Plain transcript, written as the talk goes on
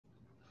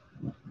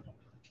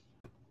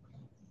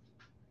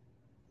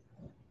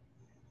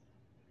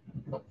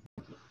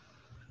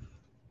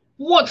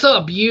What's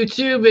up,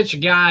 YouTube? It's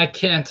your guy,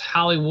 Kent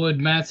Hollywood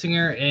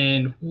Metzinger,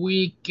 and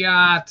we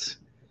got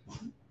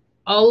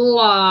a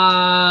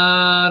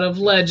lot of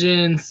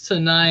legends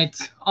tonight.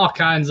 All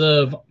kinds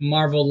of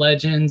Marvel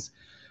legends.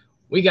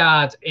 We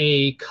got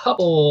a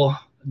couple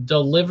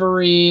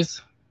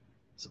deliveries.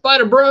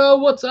 Spider Bro,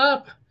 what's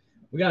up?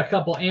 We got a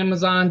couple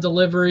Amazon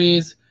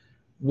deliveries.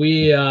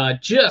 We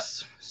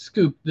just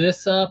scooped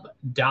this up.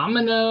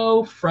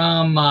 Domino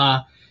from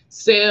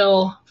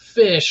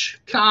Sailfish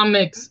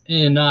Comics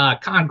in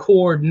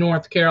Concord,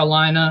 North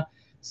Carolina.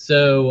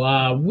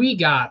 So we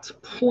got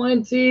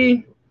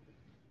plenty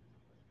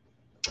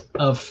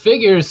of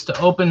figures to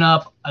open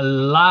up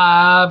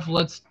live.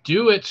 Let's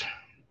do it.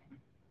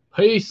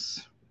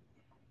 Peace.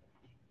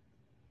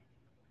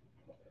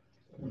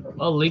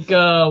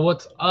 Alika,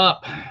 what's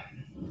up?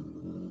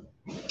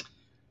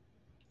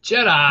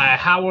 Jedi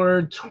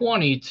Howard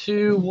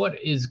 22,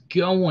 what is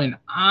going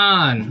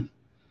on?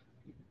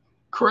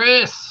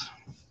 Chris.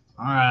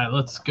 All right,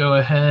 let's go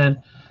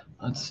ahead.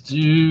 Let's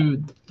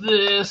do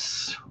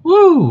this.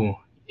 Woo!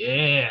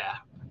 Yeah.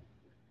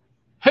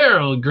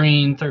 Harold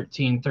Green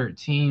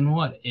 1313,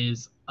 what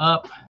is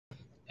up?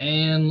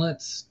 And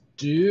let's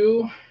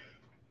do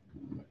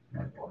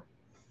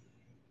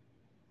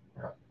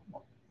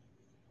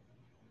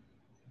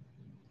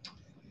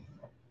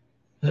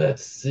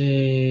let's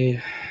see.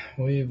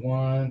 We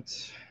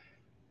want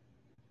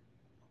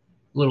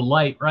a little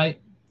light, right?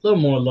 A little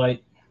more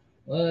light.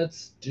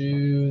 Let's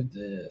do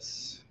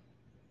this.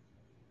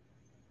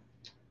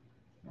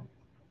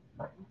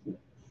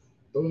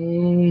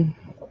 Boom.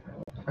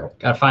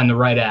 Gotta find the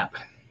right app.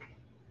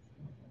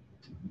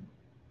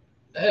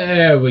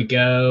 There we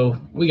go.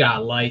 We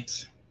got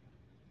lights.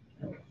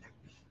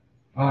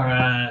 All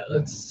right,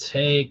 let's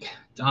take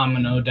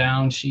Domino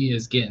down. She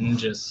is getting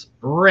just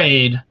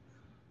sprayed.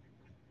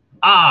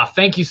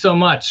 Thank you so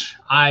much.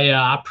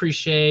 I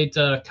appreciate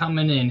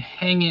coming and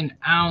hanging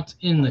out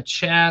in the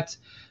chat.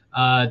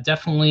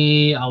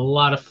 Definitely a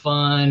lot of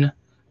fun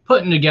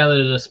putting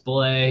together the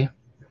display,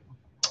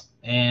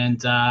 and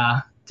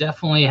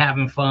definitely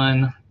having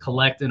fun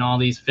collecting all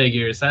these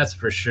figures, that's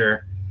for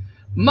sure.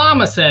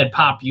 Mama said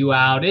pop you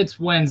out.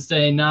 It's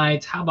Wednesday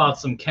night. How about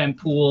some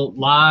Kenpool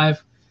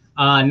live?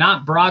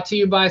 Not brought to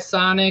you by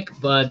Sonic,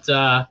 but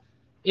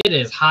it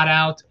is hot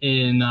out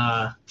in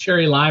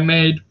Cherry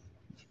Limeade.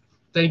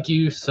 Thank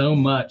you so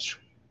much.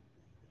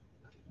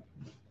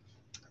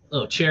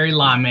 Little Cherry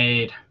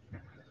Limeade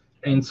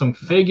and some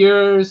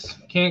figures.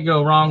 Can't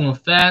go wrong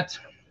with that.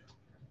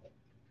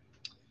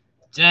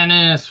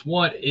 Dennis,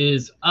 what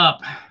is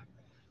up?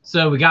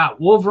 So we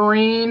got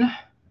Wolverine.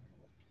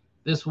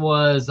 This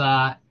was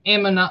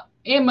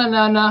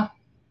Amazon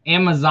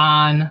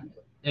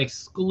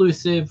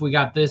exclusive. We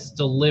got this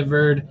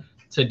delivered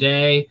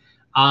today.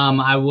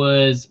 I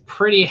was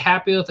pretty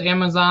happy with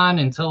Amazon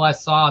until I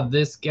saw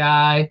this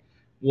guy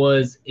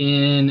was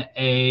in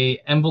a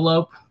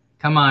envelope.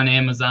 Come on,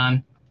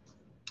 Amazon.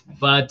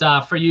 But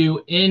for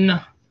you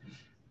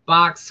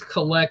in-box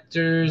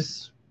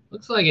collectors,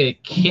 looks like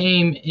it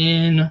came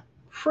in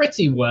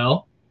pretty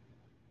well.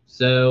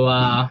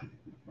 So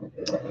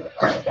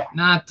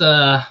not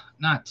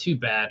too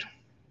bad.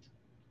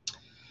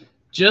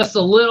 Just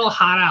a little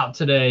hot out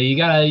today. You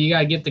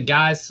gotta get the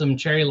guys some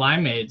cherry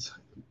limeades.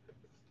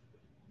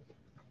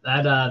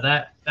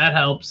 That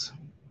helps.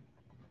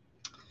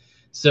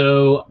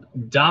 So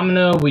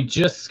Domino, we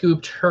just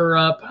scooped her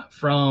up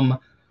from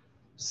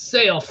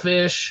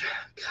Sailfish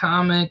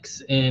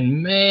Comics,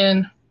 and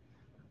man,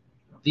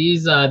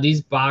 these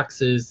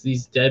boxes,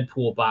 these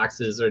Deadpool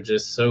boxes are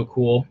just so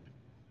cool.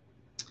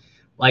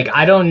 Like,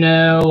 I don't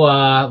know,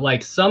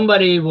 like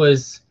somebody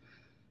was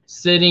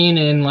sitting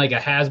in like a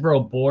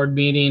Hasbro board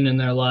meeting and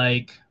they're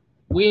like,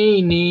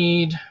 we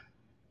need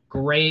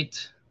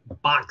great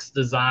box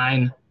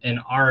design and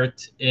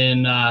art.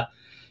 And I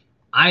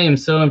am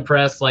so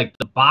impressed. Like,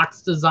 the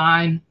box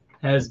design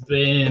has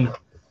been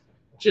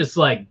just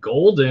like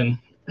golden.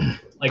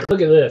 Like,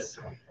 look at this.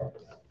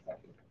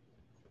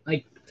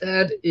 Like,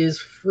 that is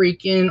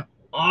freaking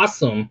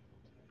awesome.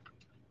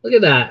 Look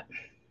at that.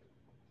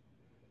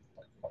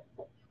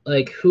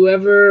 Like,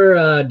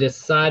 whoever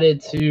decided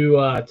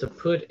to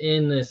put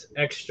in this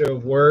extra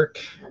work,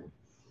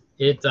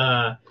 it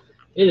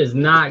is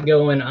not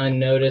going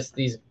unnoticed.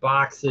 These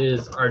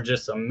boxes are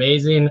just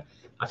amazing.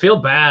 I feel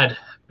bad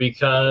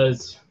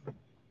because,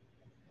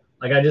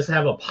 like, I just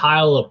have a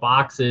pile of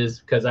boxes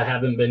because I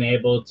haven't been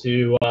able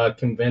to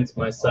convince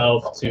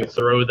myself to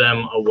throw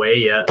them away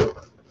yet.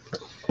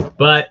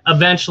 But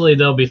eventually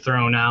they'll be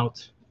thrown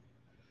out.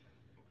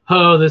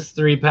 Oh, this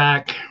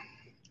 3-pack.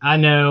 I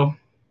know.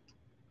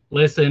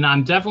 Listen,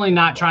 I'm definitely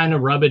not trying to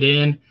rub it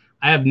in.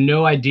 I have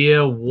no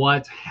idea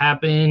what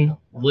happened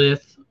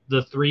with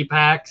the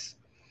 3-packs.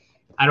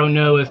 I don't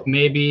know if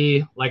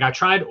maybe, like, I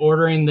tried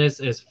ordering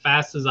this as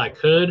fast as I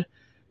could.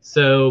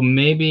 So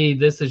maybe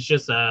this is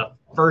just a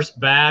first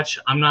batch.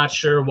 I'm not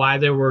sure why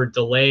there were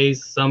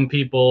delays. Some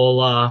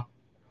people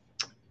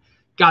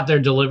got their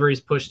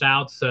deliveries pushed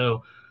out.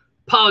 So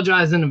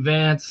apologize in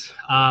advance.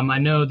 I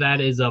know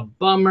that is a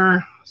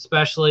bummer.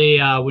 especially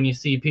when you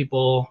see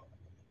people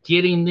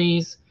getting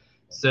these.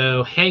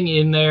 So hang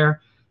in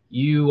there.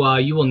 You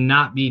will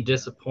not be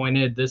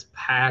disappointed. This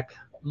pack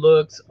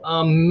looks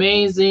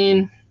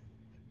amazing.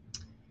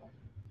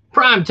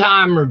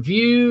 Primetime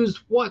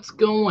reviews. What's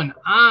going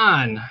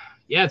on?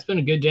 Yeah, it's been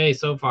a good day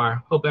so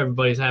far. Hope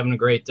everybody's having a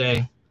great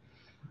day.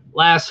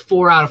 Last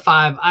 4 out of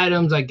 5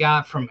 items I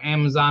got from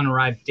Amazon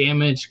arrived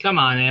damaged. Come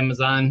on,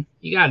 Amazon.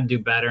 You got to do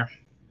better.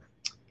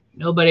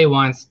 Nobody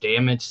wants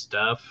damaged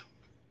stuff.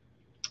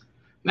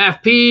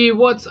 Math P,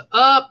 what's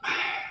up?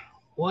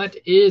 What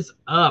is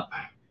up?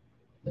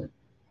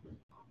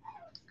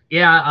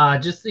 Yeah,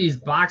 just these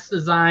box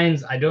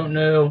designs. I don't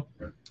know.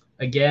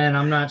 Again,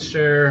 I'm not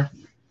sure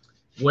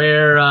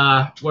where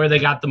they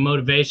got the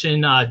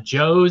motivation.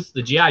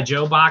 The GI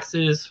Joe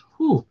boxes,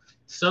 whew,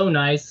 so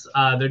nice.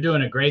 They're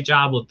doing a great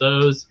job with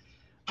those.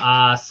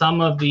 Some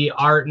of the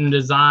art and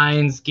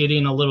designs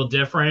getting a little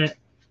different,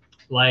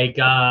 like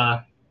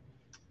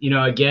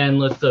again,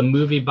 with the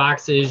movie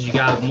boxes, you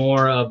got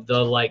more of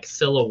the like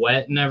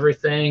silhouette and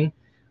everything,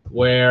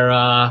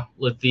 where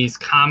with these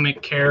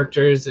comic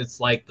characters,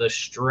 it's like the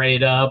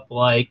straight up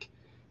like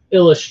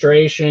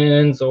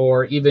illustrations,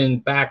 or even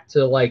back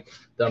to like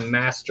the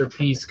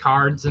masterpiece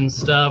cards and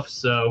stuff.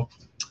 So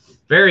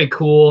very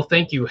cool.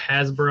 Thank you,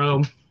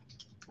 Hasbro.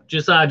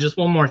 Just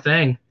one more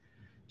thing,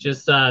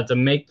 just to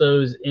make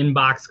those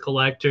inbox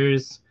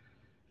collectors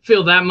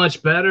feel that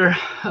much better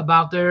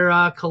about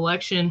their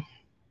collection.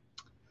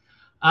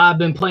 I've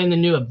been playing the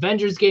new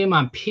Avengers game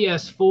on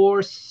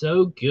PS4.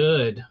 So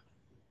good.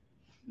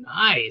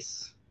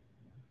 Nice.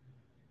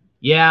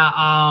 Yeah,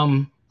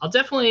 I'll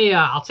definitely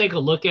I'll take a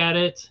look at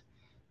it.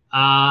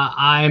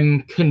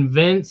 I'm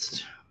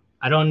convinced.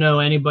 I don't know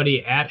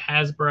anybody at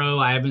Hasbro.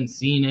 I haven't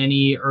seen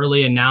any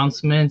early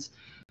announcements,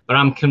 but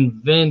I'm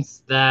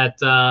convinced that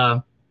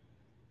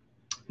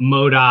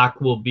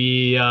MODOK will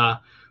be a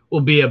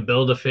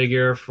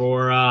Build-A-Figure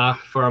for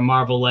a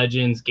Marvel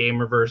Legends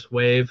Gamerverse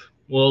wave.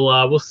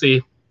 We'll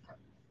see.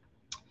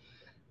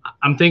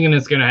 I'm thinking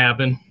it's gonna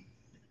happen.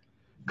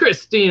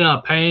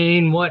 Christina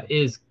Payne, what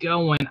is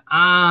going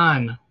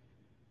on?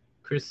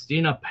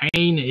 Christina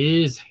Payne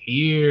is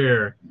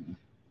here.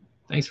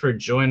 Thanks for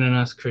joining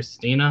us,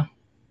 Christina.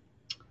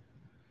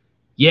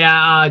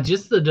 Yeah,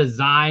 just the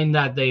design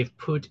that they've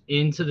put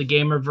into the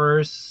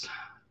Gamerverse,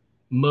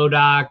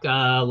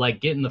 MODOK, like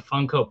getting the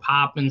Funko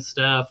Pop and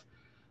stuff.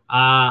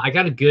 I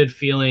got a good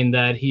feeling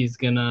that he's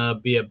gonna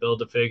be a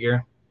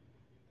Build-A-Figure.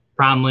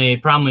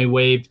 Probably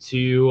wave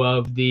 2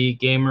 of the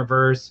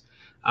Gamerverse.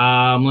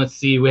 Let's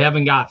see. We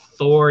haven't got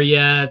Thor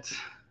yet.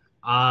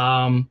 We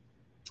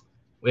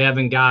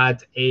haven't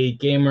got a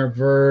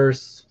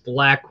Gamerverse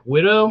Black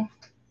Widow.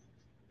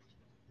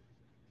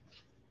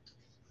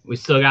 We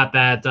still got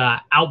that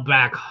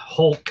Outback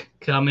Hulk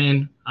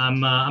coming.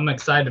 I'm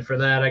excited for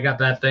that. I got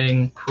that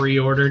thing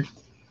pre-ordered.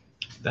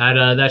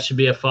 That should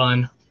be a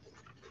fun.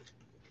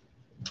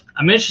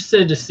 I'm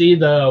interested to see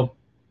though.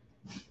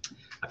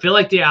 I feel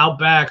like the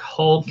Outback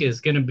Hulk is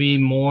going to be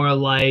more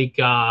like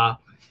the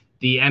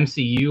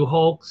MCU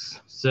Hulks,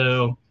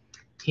 so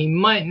he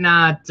might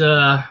not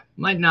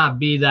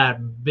be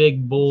that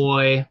big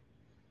boy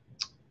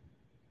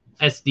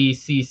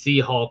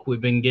SDCC Hulk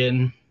we've been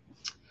getting.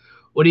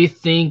 What do you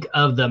think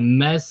of the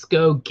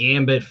Mezco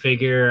Gambit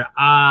figure?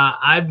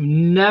 I've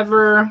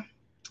never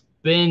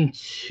been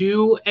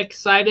too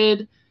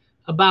excited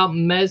about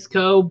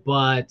Mezco,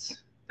 but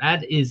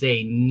that is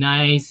a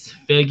nice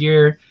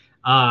figure.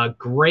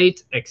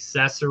 Great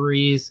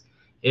accessories.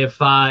 If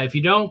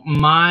you don't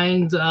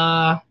mind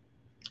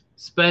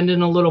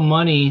spending a little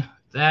money,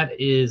 that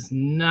is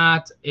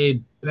not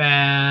a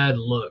bad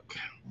look.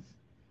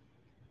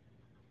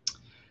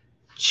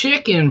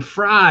 Chicken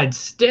fried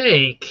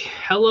steak.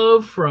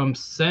 Hello from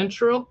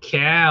Central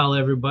Cal,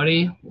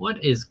 everybody.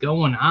 What is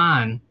going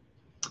on?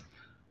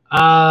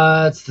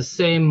 It's the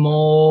same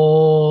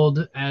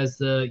mold as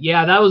the,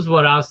 yeah, that was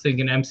what I was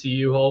thinking,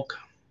 MCU Hulk.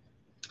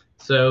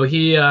 So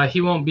he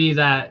won't be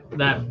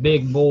that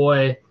big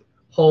boy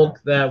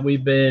Hulk that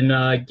we've been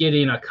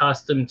getting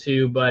accustomed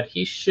to, but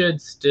he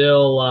should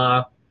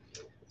still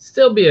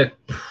be a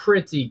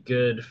pretty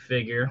good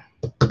figure.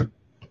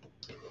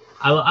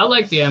 I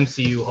like the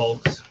MCU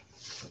Hulks.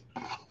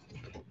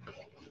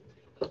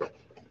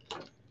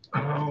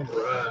 All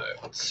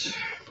right.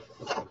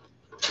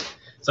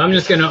 So I'm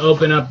just going to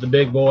open up the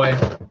big boy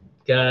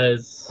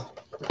because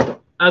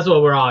that's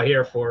what we're all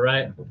here for,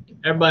 right?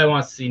 Everybody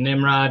wants to see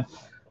Nimrod.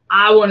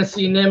 I want to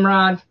see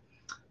Nimrod.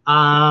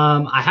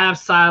 I have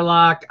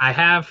Psylocke. I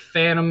have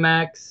Phantom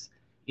X.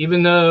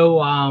 Even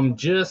though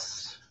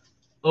just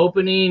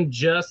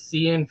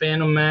seeing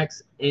Phantom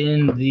X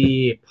in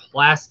the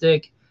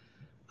plastic,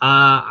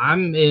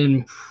 I'm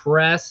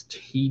impressed.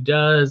 He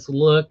does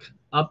look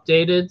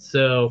updated,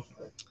 so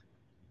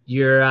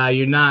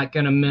you're not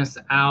gonna miss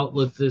out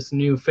with this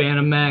new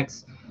Phantom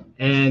X.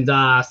 And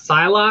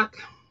Psylocke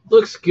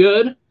looks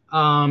good.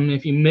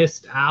 If you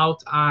missed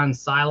out on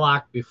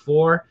Psylocke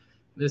before,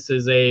 this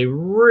is a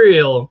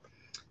real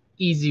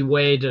easy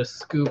way to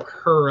scoop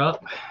her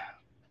up.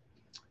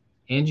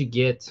 And you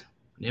get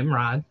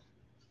Nimrod.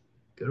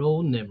 Good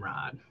old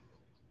Nimrod.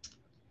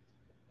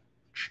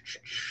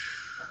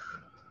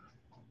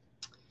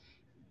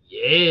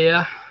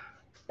 Yeah.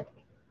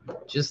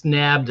 Just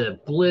nabbed a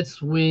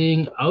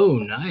Blitzwing. Oh,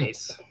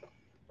 nice.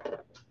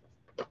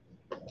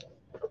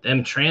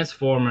 Them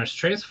Transformers.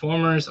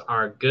 Transformers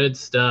are good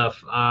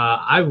stuff.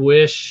 I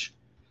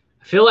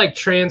feel like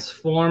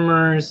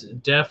Transformers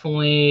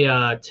definitely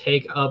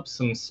take up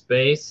some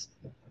space.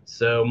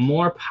 So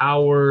more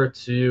power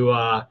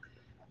to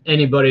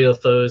anybody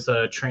with those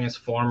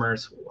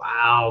Transformers.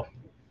 Wow.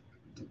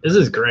 This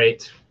is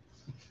great.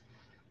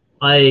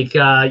 Like,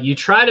 you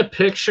try to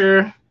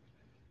picture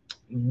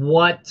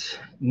what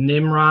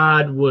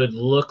Nimrod would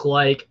look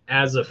like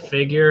as a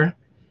figure,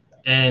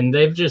 and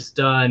they've just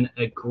done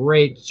a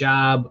great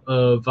job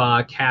of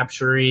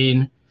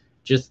capturing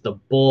just the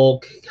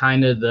bulk,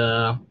 kind of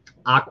the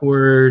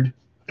awkward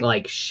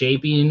like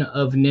shaping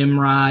of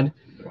Nimrod.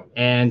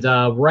 And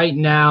right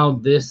now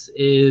this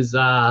is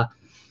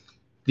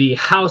the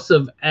House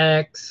of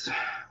X,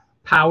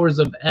 Powers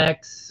of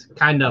X,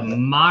 kind of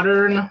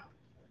modern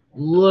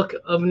look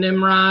of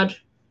Nimrod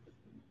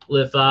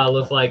with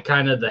like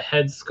kind of the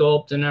head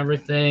sculpt and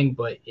everything.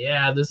 But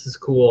yeah, this is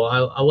cool.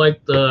 I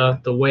like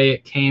the way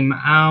it came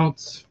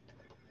out.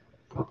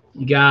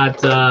 You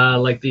got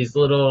like these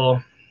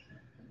little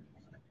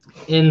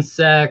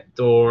insect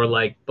or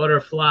like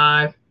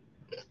butterfly,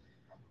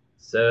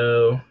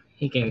 so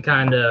he can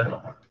kind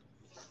of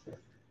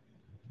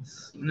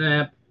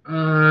snap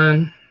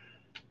on.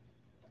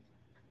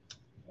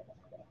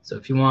 So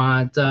if you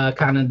want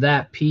kind of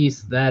that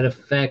piece, that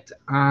effect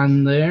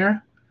on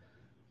there,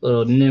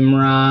 little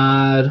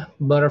Nimrod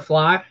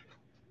butterfly.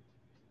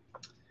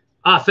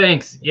 Ah,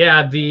 thanks.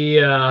 Yeah, they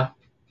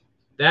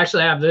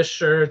actually have this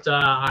shirt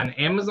on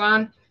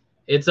Amazon.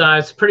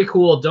 It's pretty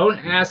cool. Don't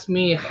ask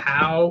me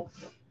how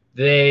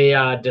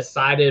they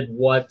decided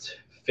what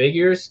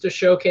figures to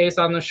showcase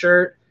on the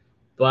shirt,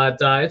 but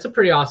it's a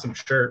pretty awesome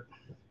shirt.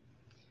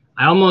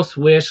 I almost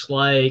wish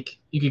like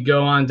you could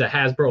go on to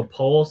Hasbro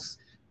Pulse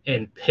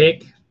and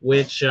pick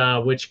which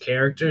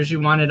characters you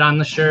wanted on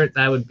the shirt.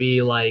 That would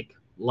be like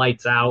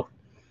lights out.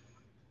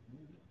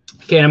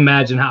 Can't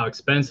imagine how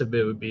expensive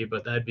it would be,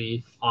 but that'd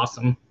be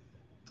awesome.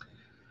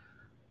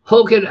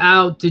 Hulk it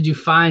out. Did you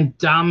find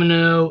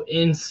Domino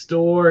in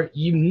store?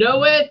 You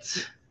know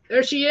it.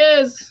 There she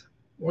is.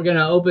 We're going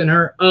to open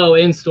her. Oh,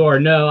 in store.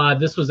 No,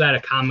 this was at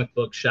a comic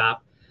book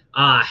shop.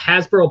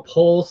 Hasbro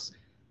Pulse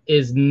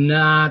is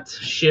not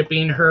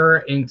shipping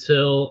her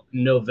until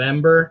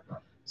November.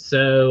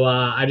 So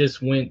I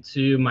just went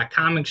to my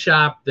comic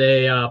shop.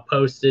 They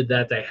posted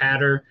that they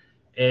had her.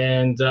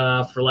 And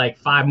for like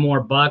 $5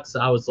 more,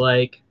 I was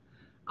like,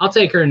 I'll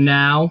take her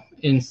now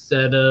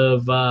instead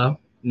of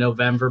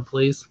November,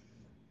 please.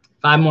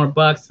 $5 more,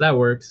 that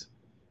works.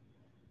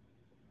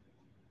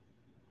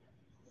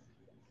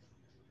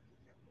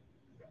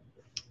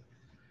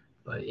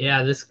 But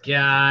yeah, this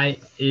guy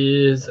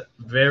is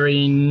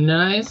very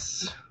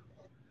nice.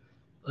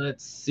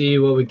 Let's see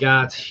what we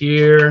got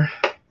here.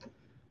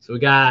 So we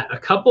got a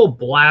couple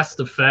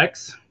blast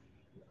effects.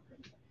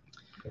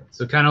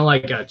 So kind of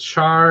like a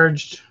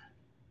charged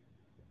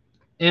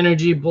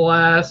energy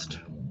blast.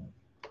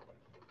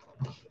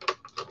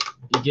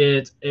 You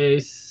get a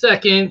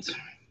second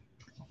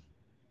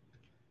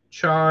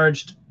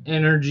charged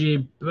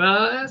energy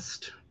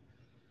blast.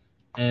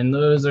 And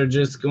those are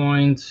just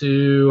going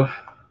to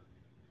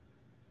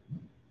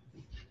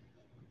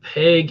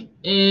peg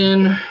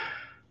in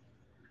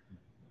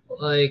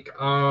like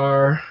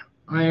our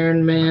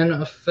Iron Man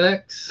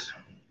effects.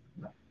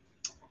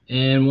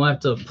 And we'll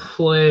have to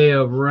play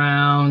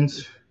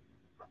around.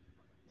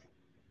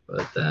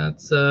 But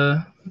that's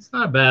not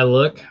a bad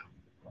look.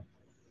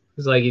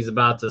 Looks like he's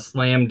about to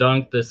slam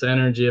dunk this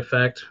energy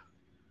effect.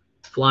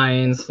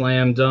 Flying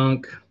slam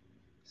dunk.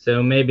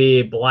 So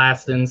maybe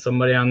blasting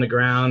somebody on the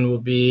ground will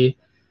be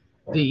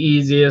the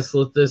easiest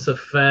with this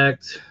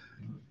effect.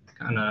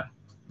 Kind of.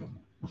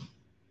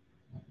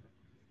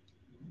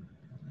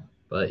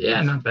 But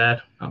yeah, not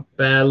bad. Not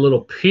bad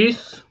little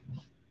piece.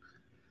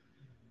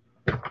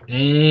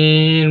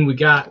 And we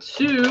got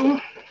two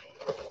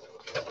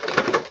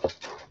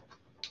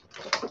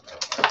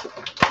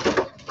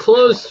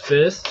closed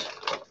fist.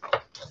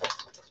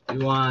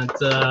 We want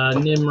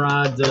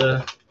Nimrod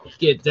to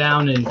get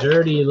down and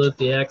dirty with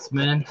the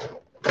X-Men.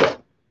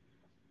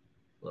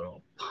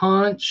 Little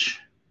punch.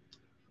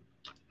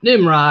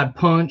 Nimrod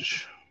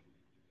punch.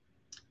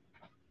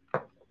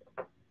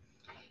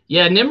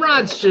 Yeah,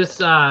 Nimrod's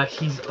just,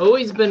 he's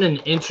always been an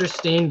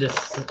interesting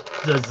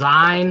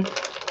design.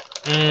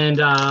 And,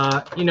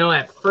 you know,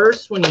 at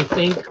first when you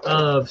think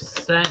of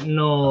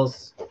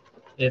Sentinels,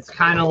 it's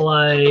kind of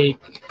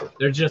like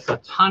there's just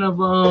a ton of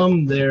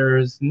them.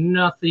 There's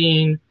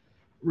nothing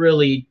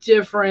really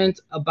different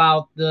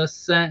about the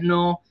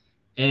Sentinel.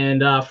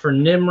 And for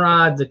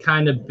Nimrod to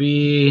kind of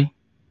be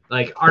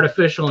like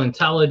artificial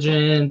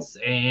intelligence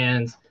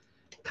and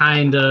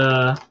kind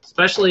of,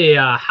 especially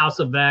House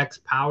of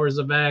X, Powers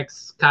of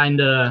X, kind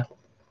of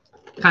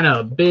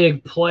a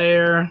big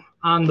player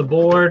on the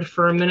board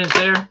for a minute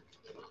there.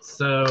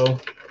 So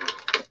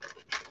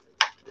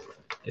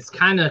it's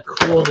kind of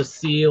cool to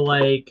see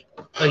like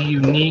a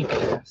unique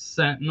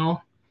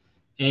Sentinel.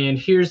 And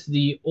here's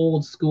the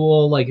old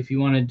school, like if you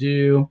want to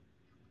do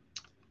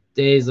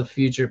Days of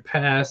Future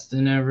Past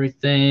and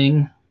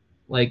everything,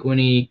 like when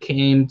he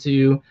came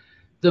to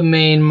the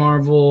main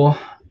Marvel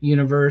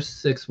Universe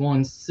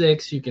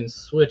 616, you can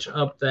switch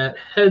up that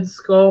head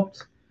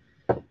sculpt.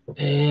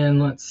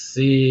 And let's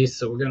see,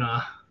 so we're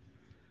gonna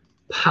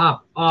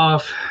pop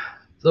off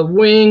the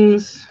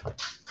wings,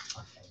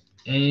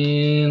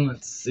 and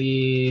let's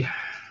see.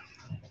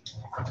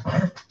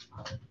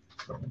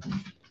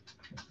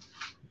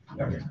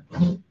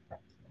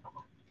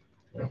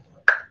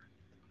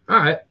 All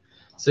right,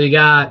 so you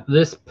got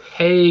this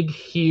peg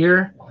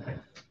here,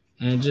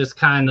 and it just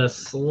kind of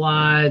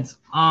slides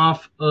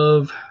off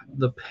of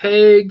the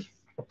peg,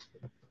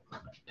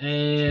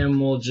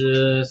 and we'll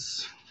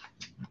just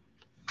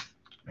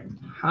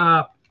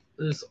pop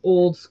this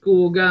old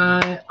school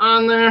guy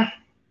on there.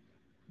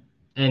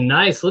 And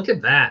nice, look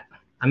at that.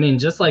 I mean,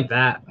 just like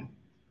that.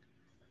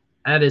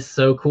 That is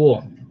so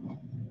cool.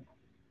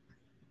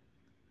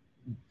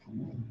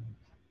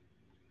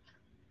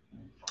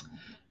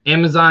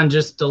 Amazon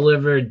just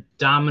delivered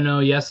Domino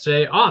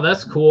yesterday. Oh,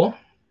 that's cool.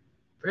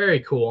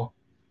 Very cool.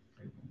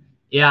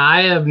 Yeah,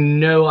 I have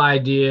no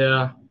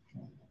idea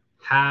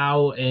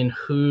how and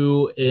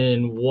who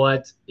and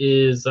what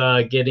is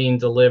getting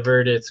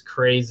delivered. It's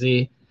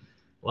crazy.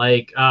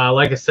 Like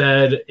I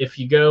said, if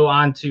you go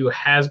onto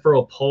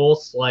Hasbro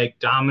Pulse, like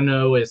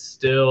Domino is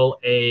still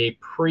a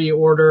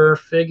pre-order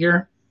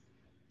figure.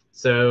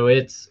 So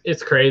it's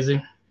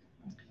crazy.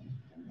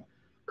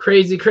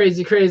 Crazy.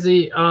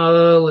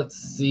 Let's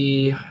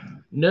see.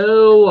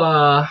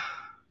 No,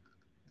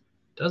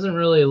 doesn't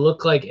really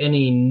look like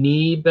any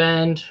knee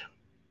bend.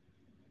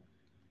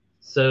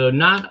 So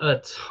not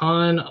a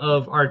ton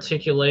of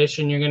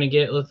articulation you're going to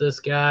get with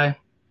this guy.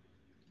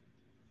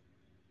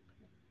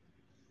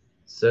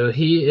 So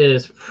he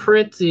is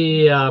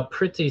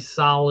pretty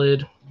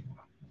solid.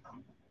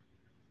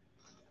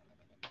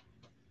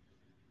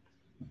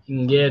 You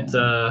can get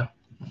a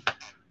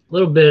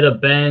little bit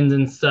of bend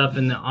and stuff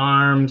in the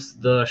arms.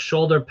 The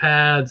shoulder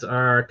pads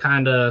are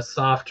kind of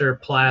softer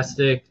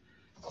plastic,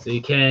 so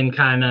you can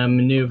kind of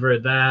maneuver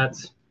that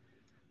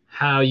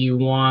how you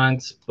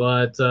want,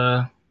 but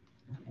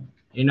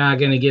you're not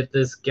going to get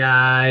this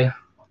guy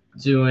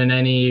doing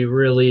any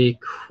really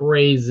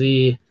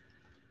crazy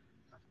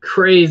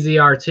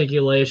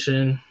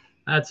articulation.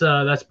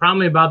 That's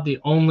probably about the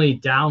only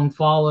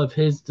downfall of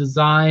his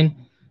design,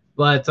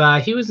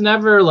 but he was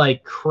never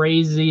like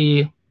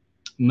crazy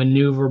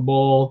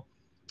maneuverable.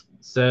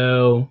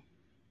 So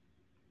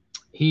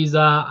he's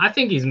I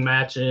think he's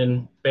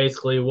matching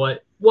basically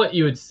what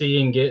you would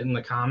see and get in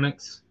the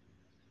comics.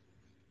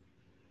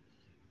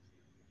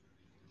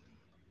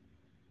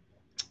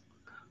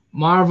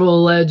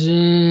 Marvel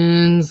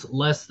Legends,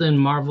 less than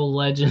Marvel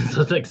Legends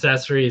with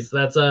accessories.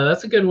 That's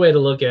a good way to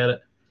look at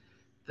it.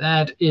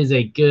 That is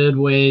a good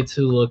way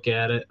to look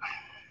at it.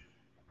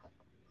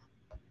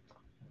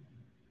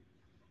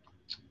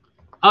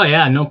 Oh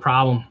yeah, no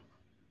problem.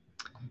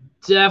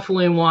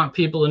 Definitely want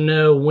people to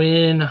know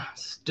when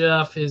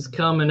stuff is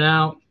coming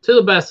out. To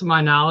the best of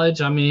my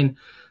knowledge, I mean,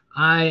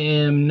 I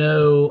am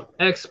no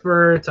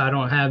expert. I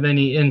don't have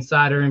any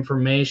insider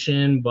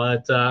information,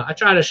 but I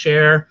try to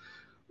share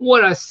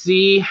what I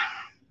see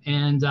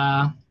and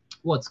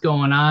what's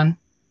going on.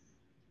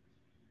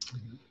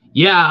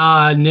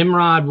 Yeah,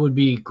 Nimrod would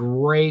be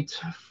great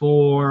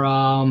for,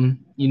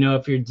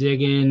 if you're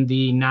digging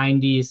the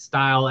 90s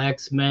style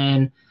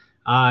X-Men,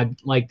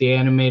 like the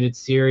animated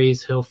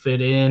series, he'll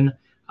fit in.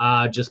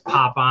 Just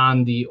pop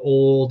on the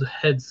old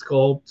head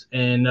sculpt,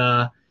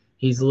 and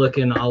he's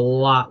looking a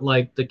lot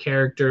like the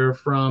character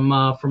from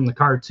the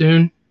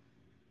cartoon.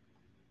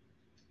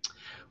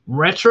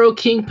 Retro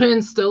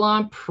Kingpin still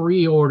on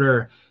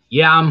pre-order.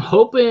 Yeah, I'm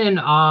hoping.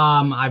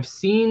 I've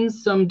seen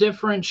some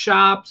different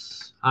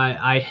shops.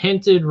 I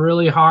hinted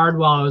really hard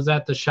while I was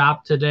at the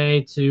shop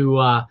today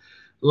to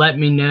let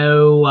me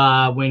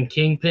know when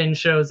Kingpin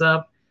shows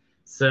up.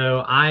 So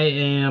I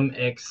am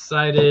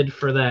excited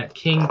for that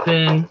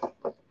Kingpin.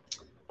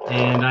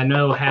 And I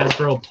know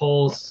Hasbro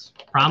Pulse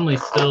probably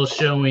still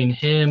showing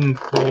him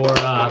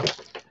for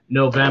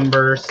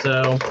November.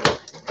 So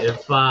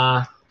if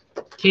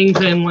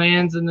Kingpin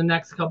lands in the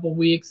next couple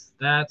weeks,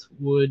 that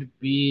would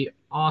be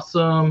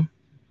awesome.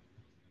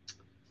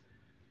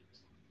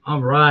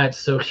 All right,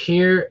 so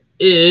here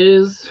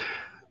is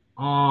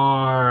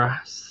our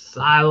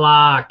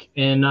Psylocke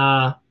in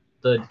the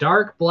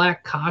dark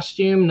black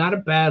costume. Not a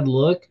bad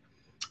look.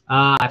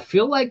 I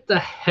feel like the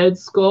head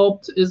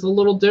sculpt is a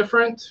little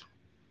different.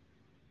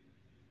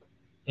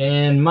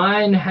 And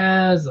mine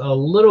has a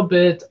little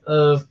bit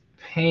of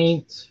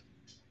paint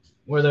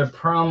where there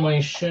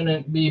probably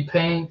shouldn't be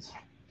paint.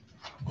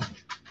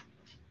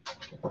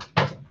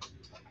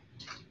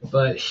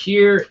 But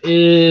here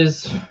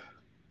is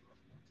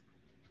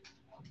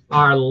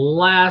our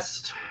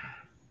last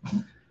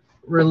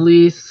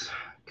release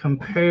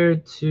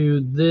compared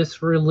to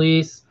this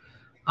release.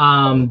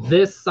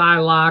 This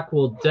Psylocke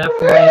will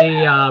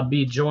definitely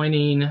be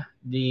joining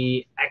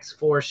the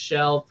X-Force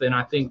shelf, and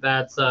I think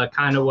that's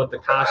kind of what the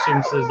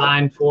costume's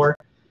designed for.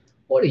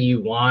 What do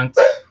you want?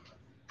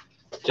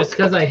 Just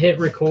because I hit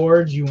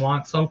record, you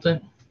want something?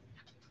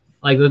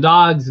 Like the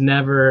dogs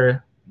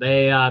never,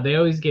 they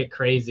always get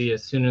crazy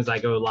as soon as I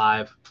go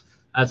live.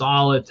 That's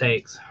all it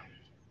takes.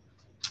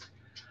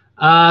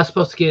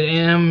 Supposed to get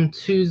M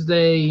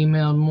Tuesday,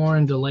 emailed more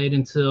and delayed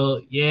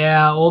until,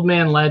 yeah, Old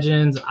Man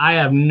Legends. I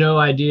have no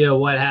idea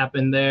what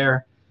happened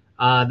there.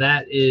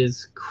 That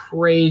is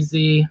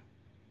crazy.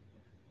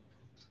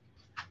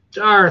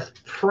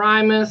 Darth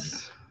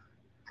Primus.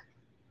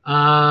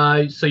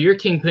 So your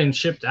Kingpin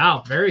shipped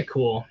out. Very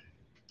cool.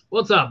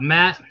 What's up,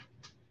 Matt?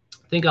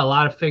 I think a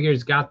lot of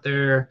figures got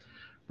their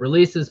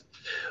releases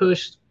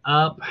pushed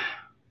up.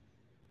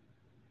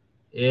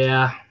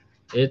 Yeah,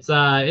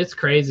 it's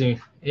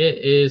crazy. It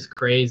is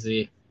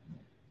crazy.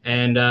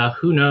 And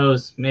who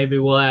knows, maybe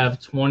we'll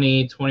have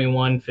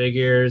 2021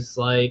 figures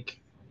like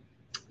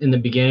in the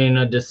beginning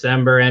of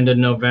December, end of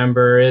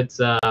November.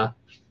 It's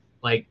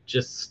like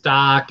just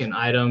stock and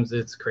items.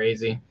 It's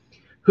crazy.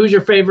 Who's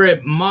your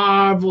favorite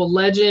Marvel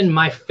Legend?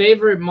 My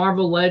favorite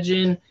Marvel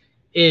Legend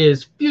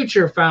is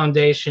Future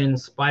Foundation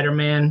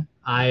Spider-Man.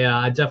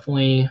 I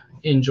definitely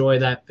enjoy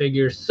that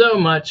figure so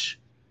much,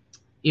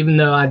 even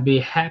though I'd be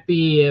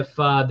happy if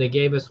they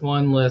gave us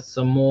one with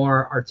some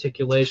more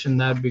articulation.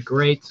 That'd be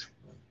great.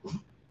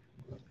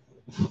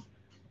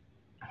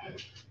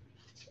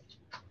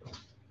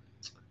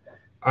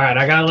 All right,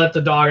 I gotta let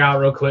the dog out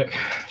real quick.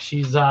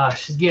 She's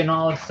getting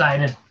all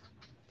excited.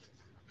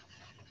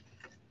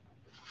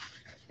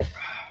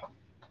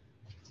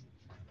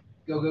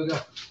 Go, go, go.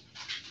 What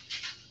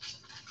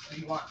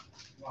do you want?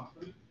 You want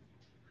food?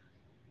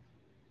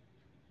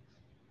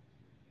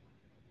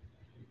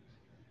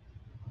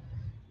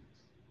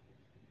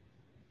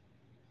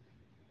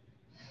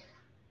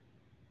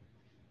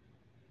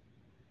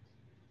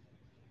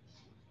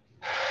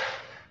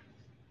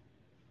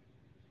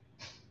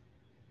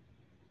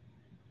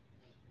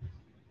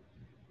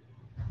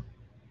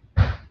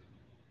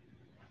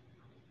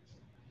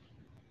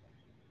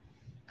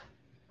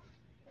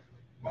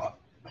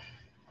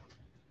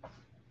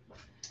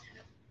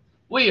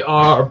 We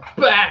are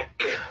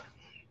back.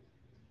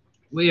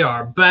 We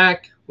are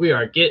back. We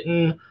are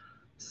getting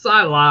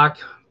Psylocke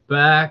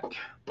back.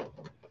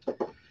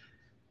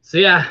 So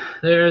yeah,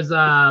 there's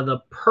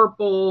the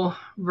purple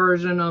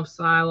version of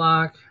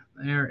Psylocke.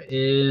 There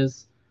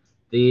is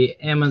the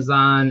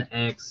Amazon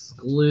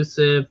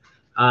exclusive.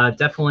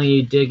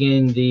 Definitely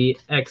digging the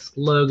X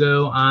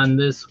logo on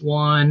this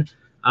one.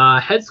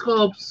 Head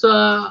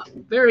sculpts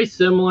very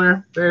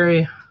similar,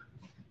 very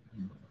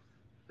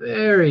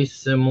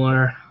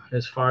similar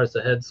as far as the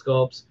head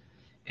sculpts.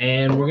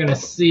 And we're gonna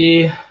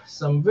see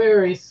some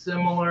very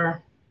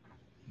similar.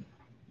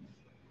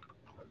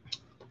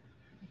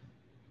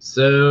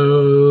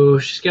 So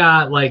she's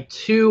got like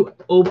 2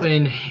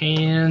 open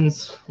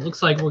hands.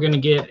 Looks like we're gonna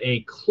get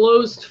a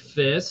closed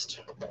fist.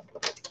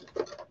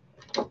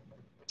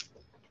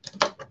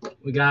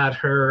 We got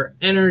her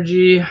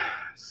energy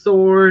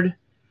sword,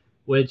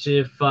 which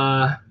if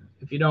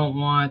you don't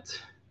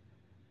want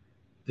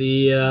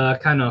the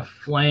kind of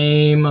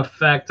flame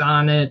effect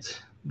on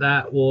it,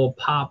 that will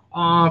pop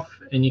off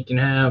and you can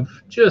have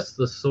just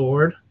the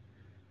sword,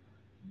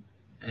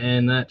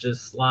 and that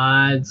just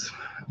slides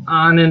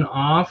on and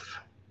off.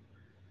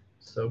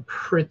 So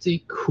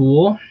pretty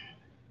cool.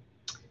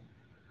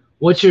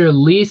 What's your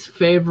least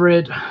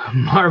favorite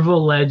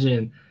Marvel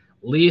Legend?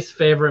 Least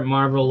favorite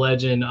Marvel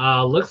Legend.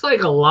 Looks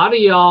like a lot of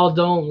y'all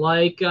don't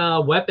like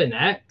Weapon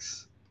X.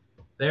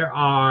 There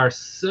are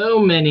so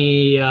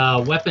many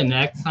Weapon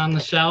X on the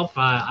shelf.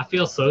 I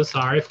feel so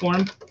sorry for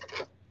him.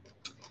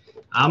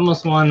 I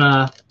almost want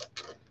to...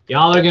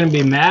 Y'all are going to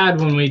be mad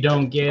when we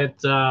don't get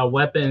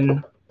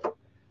Weapon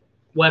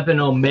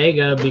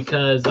Omega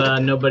because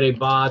nobody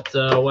bought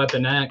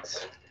Weapon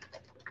X.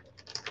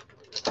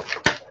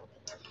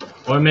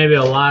 Or maybe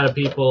a lot of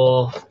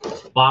people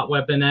bought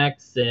Weapon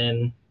X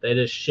and they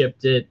just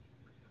shipped it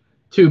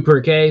 2 per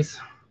case.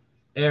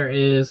 There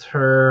is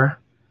her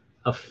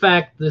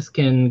effect. This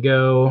can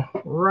go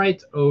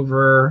right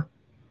over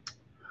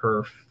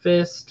her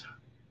fist.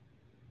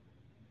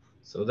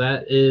 So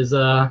that is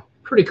a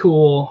pretty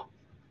cool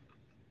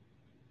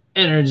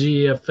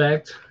energy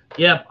effect.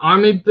 Yep,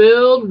 Army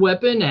Build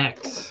Weapon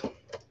X.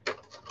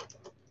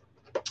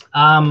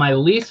 My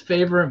least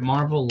favorite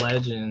Marvel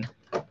Legend.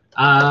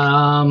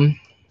 I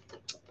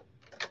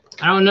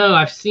don't know.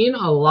 I've seen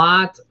a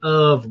lot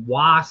of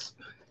Wasp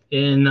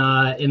in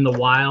the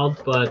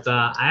wild, but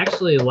I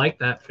actually like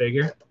that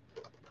figure.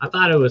 I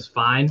thought it was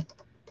fine.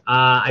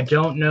 I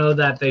don't know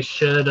that they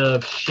should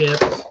have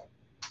shipped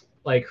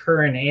like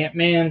her and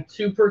Ant-Man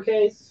 2 per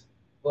case,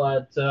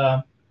 but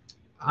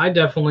I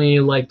definitely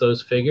like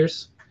those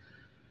figures.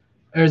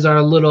 There's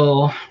our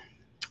little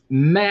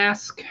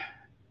mask.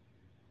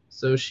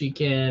 So she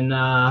can,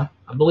 I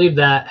believe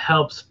that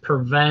helps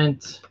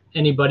prevent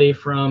anybody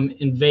from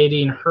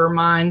invading her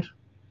mind.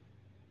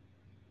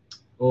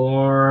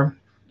 Or,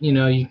 you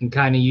know, you can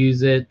kind of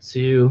use it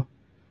to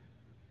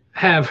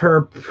have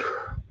her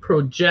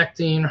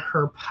projecting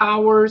her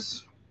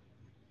powers.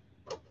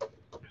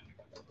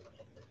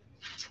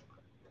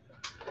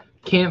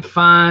 Can't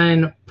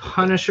find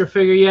Punisher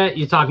figure yet.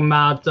 You talking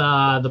about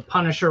the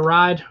Punisher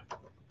ride?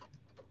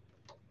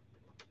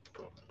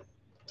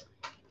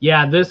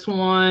 Yeah, this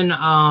one,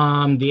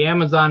 the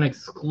Amazon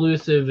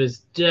exclusive, is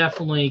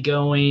definitely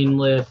going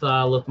with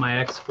my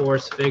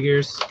X-Force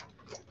figures.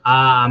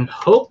 I'm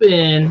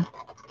hoping,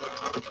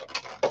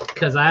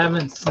 because I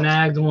haven't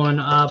snagged one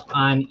up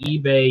on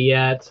eBay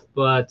yet,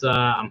 but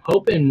I'm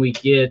hoping we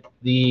get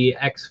the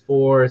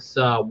X-Force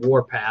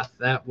Warpath.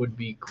 That would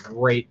be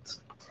great.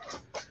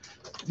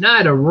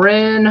 Night of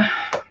Ren.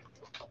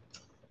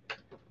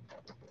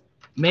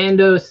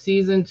 Mando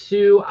Season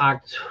 2,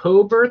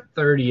 October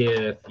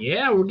 30th.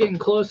 Yeah, we're getting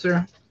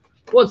closer.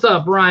 What's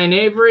up, Ryan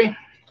Avery?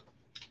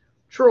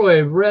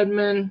 Troy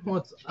Redmond,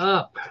 what's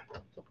up?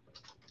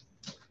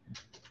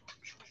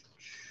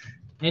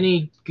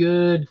 Any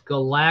good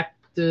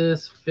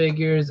Galactus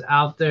figures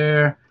out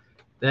there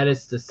that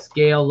is to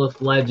scale with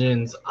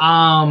Legends?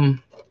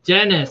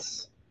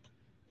 Dennis,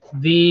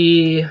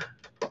 the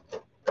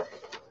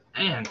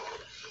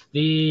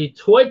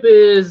Toy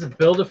Biz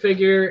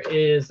Build-A-Figure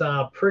is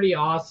pretty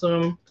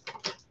awesome,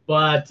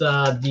 but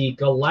the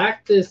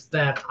Galactus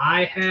that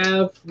I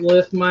have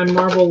with my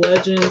Marvel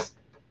Legends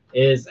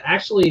is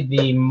actually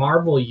the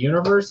Marvel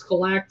Universe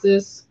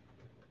Galactus,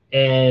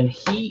 and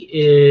he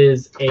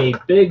is a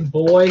big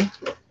boy,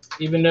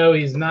 even though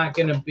he's not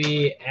going to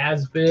be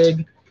as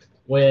big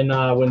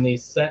when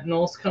these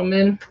Sentinels come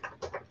in.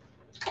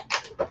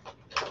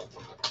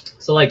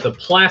 So like the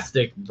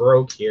plastic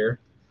broke here.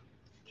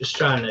 Just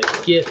trying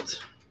to get,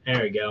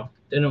 there we go.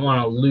 Didn't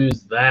want to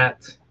lose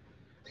that.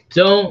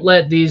 Don't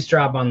let these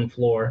drop on the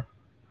floor.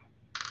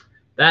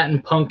 That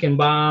and pumpkin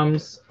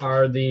bombs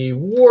are the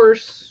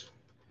worst.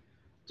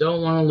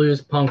 Don't want to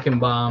lose pumpkin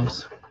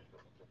bombs.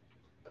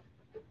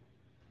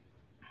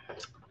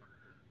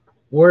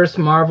 Worst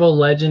Marvel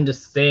Legend to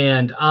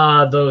stand.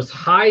 Those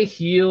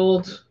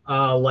high-heeled,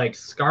 like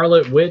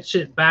Scarlet Witch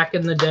back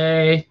in the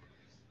day.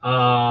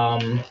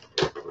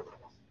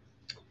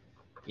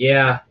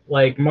 Yeah,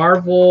 like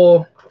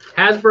Marvel,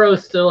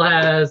 Hasbro still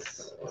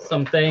has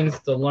some things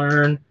to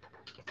learn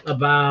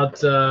about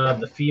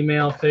the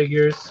female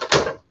figures.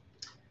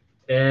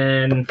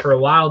 And for a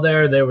while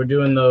there, they were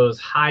doing those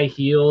high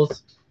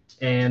heels,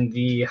 and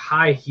the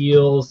high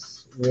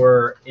heels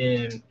were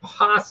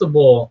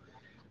impossible.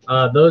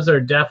 Those are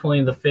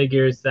definitely the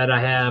figures that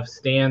I have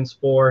stands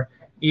for.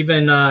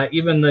 Even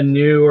the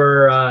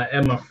newer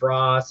Emma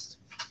Frost.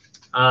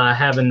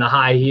 Having the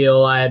high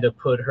heel, I had to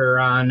put her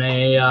on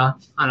a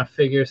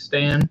figure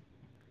stand,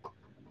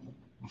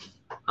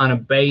 on a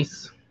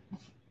base.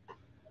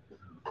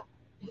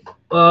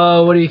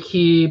 What do you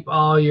keep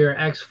all your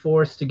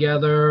X-Force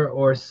together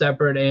or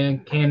separate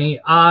and candy?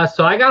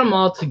 So I got them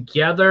all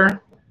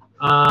together.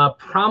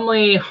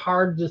 Probably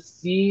hard to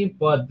see,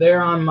 but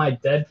they're on my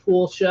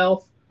Deadpool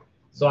shelf.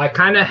 So I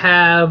kind of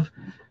have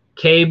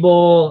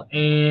Cable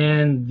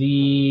and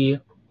the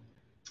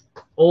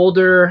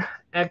older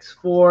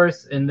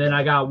X-Force, and then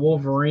I got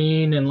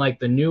Wolverine and like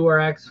the newer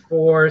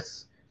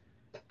X-Force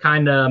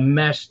kind of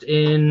meshed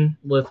in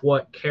with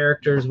what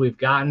characters we've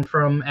gotten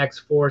from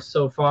X-Force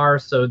so far.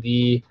 So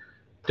the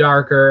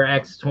darker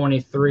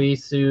X-23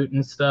 suit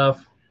and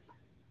stuff.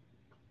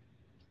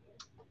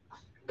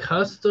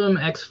 Custom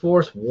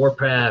X-Force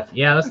Warpath.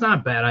 Yeah, that's not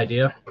a bad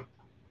idea.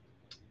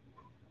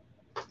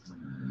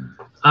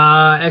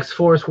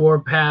 X-Force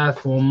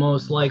Warpath will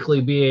most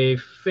likely be a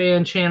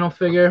fan channel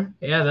figure.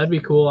 Yeah, that'd be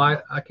cool. I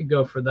could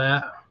go for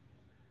that.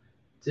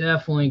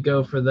 Definitely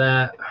go for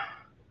that.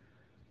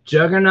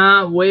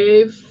 Juggernaut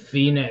Wave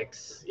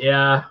Phoenix.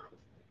 Yeah.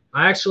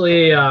 I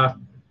actually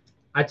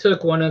I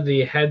took one of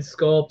the head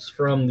sculpts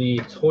from the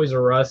Toys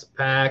R Us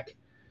pack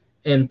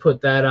and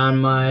put that on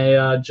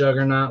my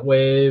Juggernaut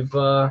Wave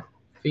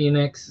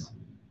Phoenix.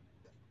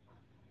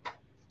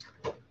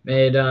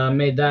 Made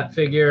that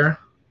figure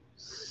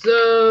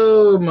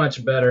so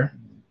much better.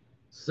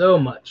 So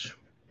much.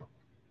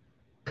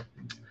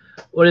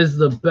 What is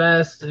the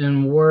best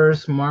and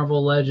worst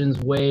Marvel Legends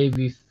wave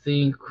you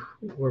think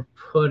were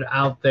put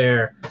out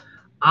there?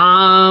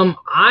 I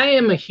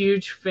am a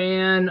huge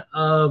fan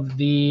of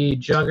the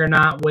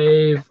Juggernaut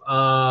wave.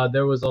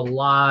 There was a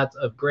lot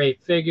of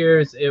great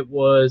figures. It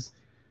was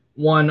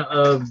one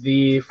of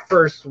the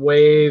first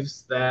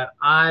waves that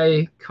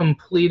I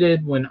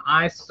completed when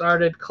I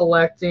started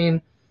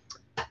collecting.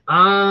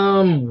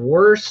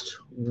 Worst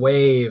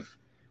wave.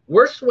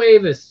 Worst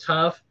wave is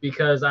tough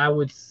because I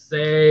would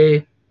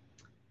say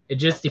it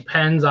just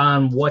depends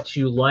on what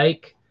you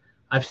like.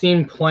 I've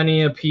seen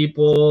plenty of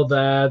people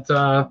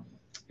that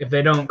if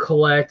they don't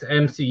collect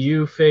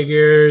MCU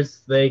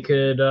figures, they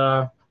could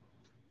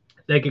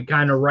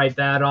kind of write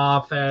that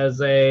off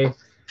as a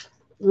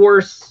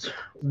worst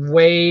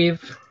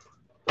wave.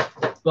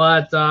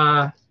 But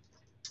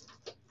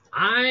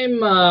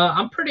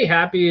I'm pretty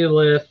happy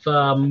with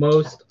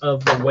most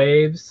of the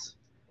waves.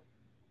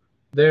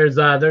 there's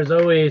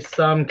always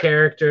some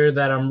character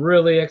that I'm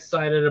really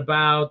excited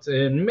about,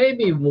 and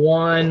maybe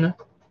one,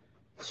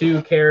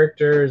 two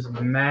characters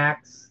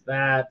max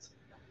that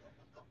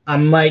I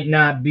might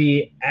not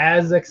be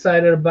as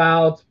excited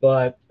about,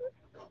 but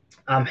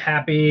I'm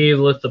happy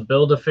with the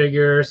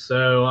Build-A-Figure,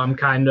 so I'm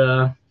kind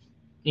of,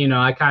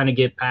 I kind of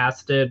get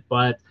past it,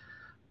 but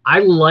I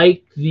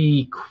like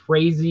the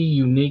crazy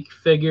unique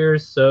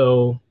figures,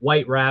 so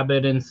White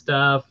Rabbit and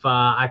stuff.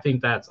 I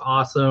think that's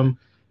awesome.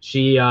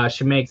 She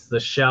makes the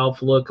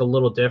shelf look a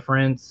little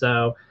different.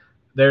 So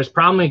there's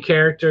probably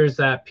characters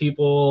that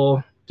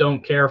people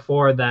don't care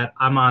for that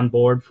I'm on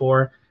board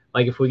for.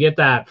 Like if we get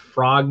that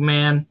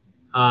Frogman,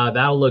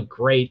 that'll look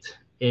great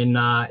in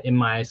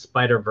my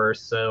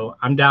Spider-Verse. So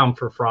I'm down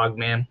for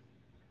Frogman.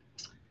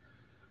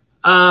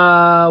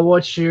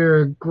 What's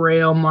your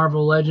Grail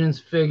Marvel Legends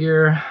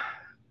figure?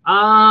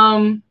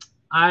 I'm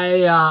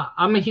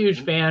a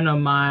huge fan of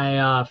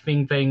my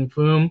Fing Fang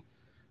Foom.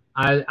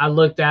 I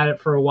looked at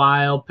it for a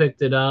while,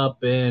 picked it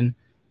up, and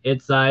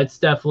it's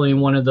definitely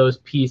one of those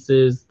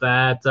pieces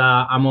that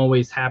I'm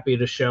always happy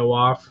to show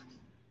off.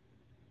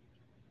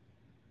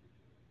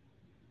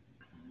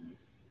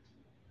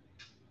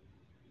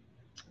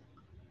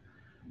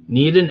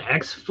 Need an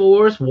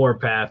X-Force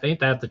Warpath, ain't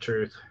that the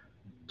truth?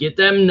 Get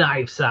them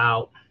knives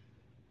out.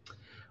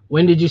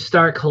 When did you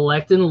start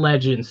collecting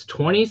Legends?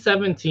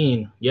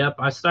 2017. Yep,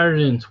 I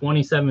started in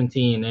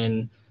 2017,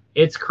 and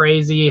it's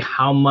crazy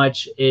how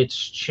much it's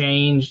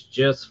changed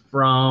just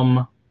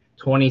from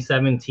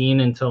 2017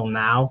 until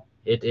now.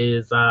 It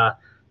is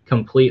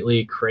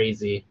completely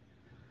crazy.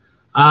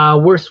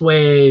 Worst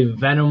wave,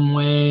 Venom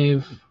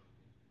wave.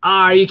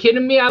 Are you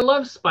kidding me? I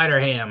love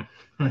Spider-Ham.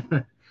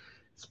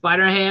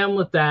 Spider-Ham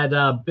with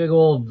that big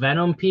old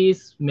Venom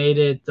piece made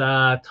it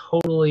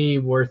totally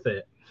worth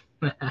it.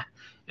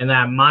 And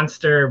that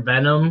monster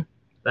Venom,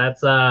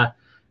 that's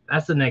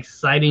an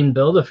exciting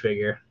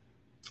Build-A-Figure.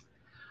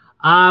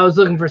 I was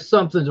looking for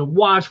something to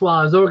watch while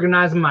I was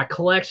organizing my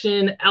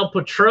collection. El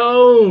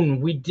Patron,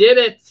 we did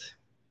it.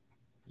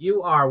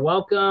 You are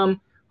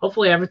welcome.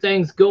 Hopefully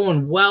everything's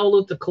going well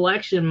with the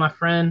collection, my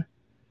friend.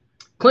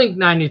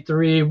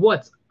 Clink93,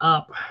 what's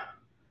up?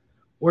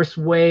 Worst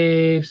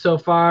wave so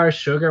far,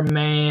 Sugar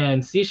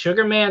Man. See,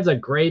 Sugar Man's a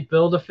great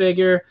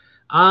Build-A-Figure.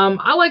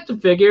 I like the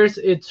figures.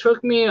 It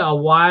took me a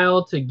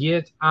while to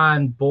get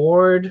on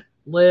board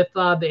with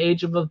the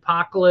Age of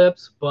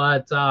Apocalypse,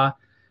 but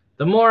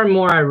the more and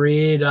more I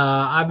read,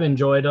 I've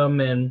enjoyed them,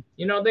 and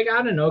they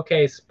got an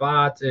okay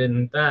spot.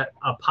 And that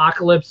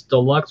Apocalypse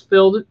Deluxe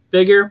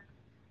figure,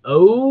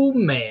 oh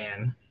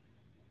man,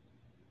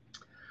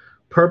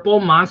 Purple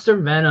Monster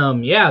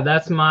Venom. Yeah,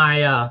 that's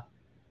my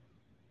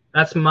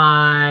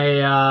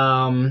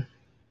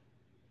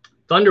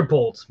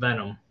Thunderbolts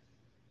Venom.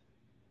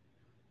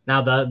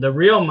 Now the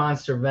real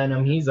Monster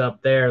Venom, he's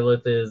up there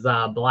with his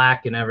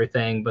black and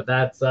everything, but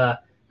that's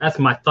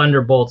my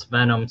Thunderbolts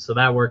Venom, so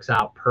that works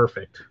out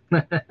perfect.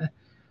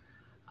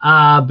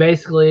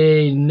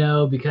 Basically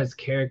no, because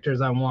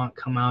characters I want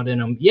come out in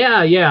them.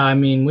 Yeah. I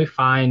mean, we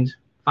find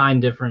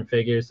different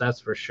figures,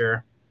 that's for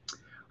sure.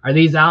 Are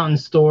these out in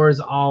stores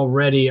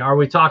already? Are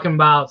we talking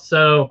about,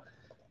 so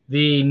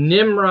the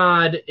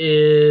Nimrod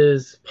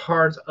is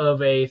part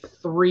of a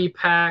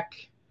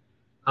 3-pack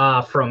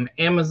from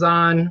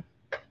Amazon.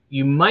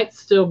 You might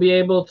still be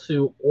able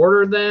to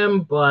order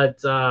them,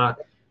 but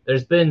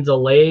there's been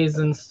delays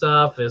and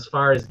stuff as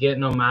far as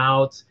getting them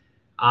out.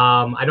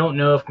 I don't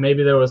know if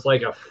maybe there was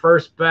like a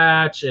first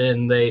batch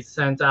and they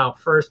sent out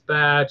first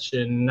batch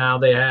and now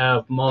they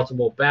have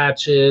multiple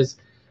batches.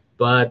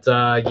 But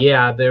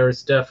yeah,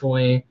 there's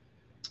definitely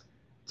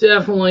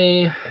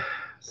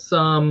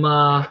some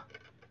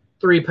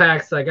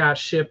 3-packs that got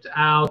shipped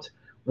out.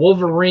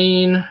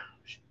 Wolverine,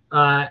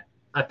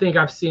 I think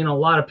I've seen a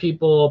lot of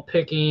people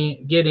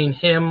getting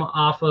him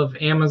off of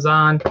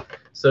Amazon.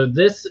 So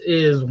this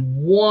is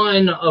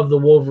one of the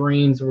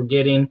Wolverines we're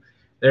getting.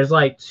 There's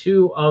like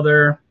 2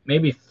 other,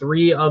 maybe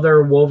 3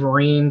 other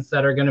Wolverines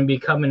that are going to be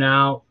coming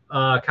out,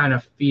 kind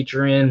of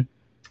featuring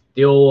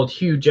the old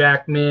Hugh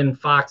Jackman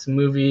Fox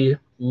movie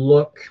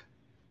look.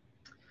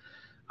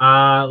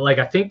 Like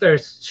I think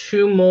there's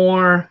 2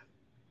 more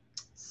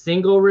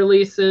single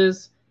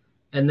releases,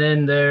 and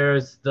then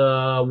there's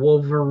the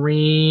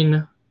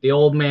Wolverine, the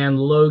Old Man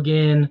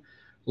Logan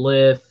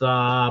with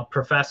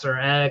Professor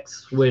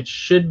X, which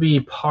should be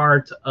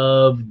part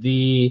of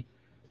the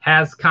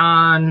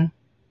HasCon.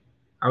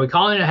 Are we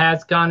calling it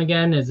HasCon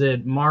again? Is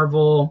it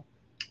Marvel?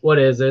 What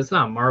is it? It's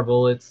not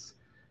Marvel. It's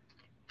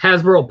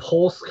Hasbro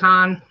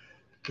PulseCon.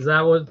 Is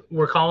that what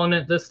we're calling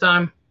it this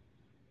time?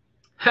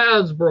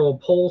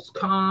 Hasbro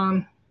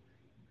PulseCon.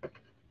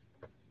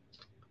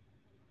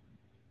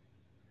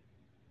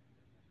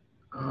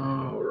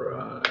 All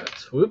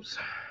right. Whoops.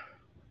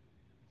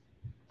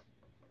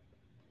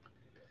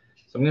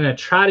 So I'm going to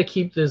try to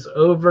keep this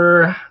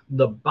over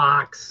the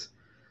box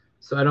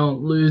so I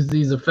don't lose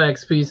these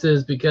effects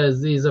pieces,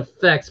 because these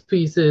effects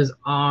pieces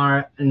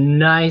are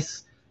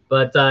nice,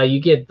 but you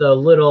get the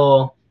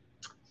little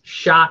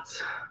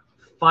shots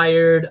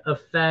fired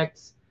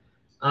effects.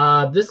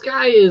 This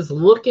guy is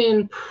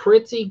looking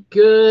pretty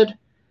good.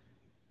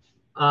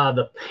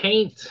 The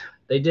paint,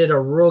 they did a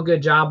real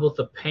good job with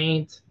the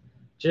paint.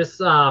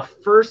 Just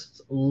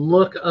first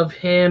look of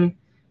him,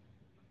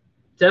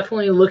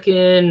 definitely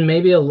looking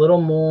maybe a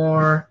little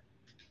more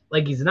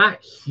like he's not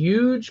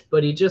huge,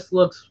 but he just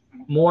looks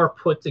more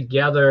put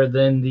together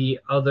than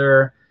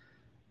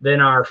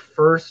our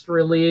first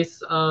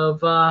release of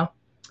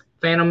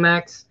Phantom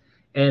X.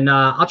 And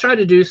I'll try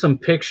to do some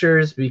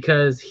pictures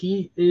because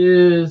he's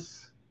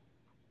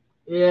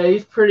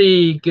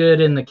pretty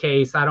good in the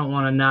case. I don't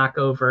want to knock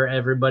over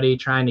everybody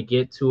trying to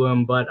get to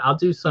him, but I'll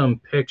do some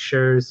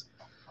pictures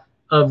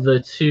of the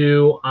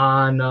two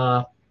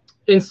on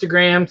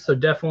Instagram. So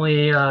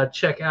definitely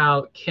check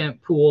out Kent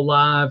Pool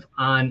Live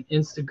on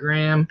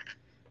Instagram,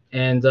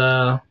 and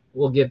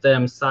we'll get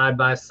them side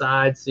by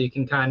side so you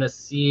can kind of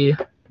see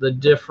the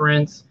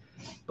difference.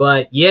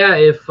 But yeah,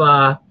 if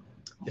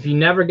you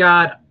never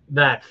got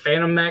that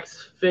Phantom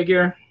X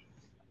figure,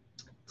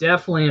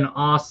 definitely an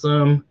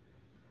awesome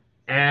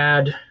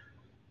ad.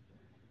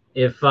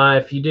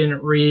 If you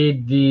didn't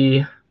read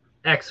the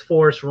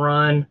X-Force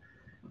run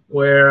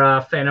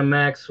where Phantom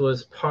X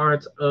was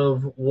part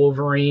of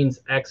Wolverine's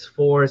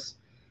X-Force,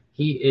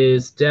 he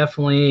is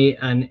definitely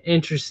an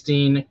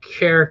interesting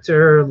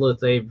character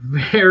with a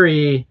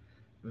very,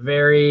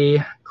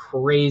 very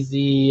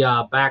crazy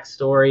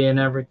backstory and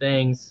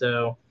everything.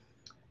 So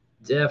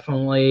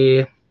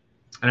definitely,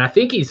 and I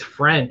think he's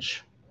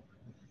French.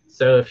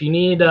 So if you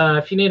need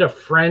a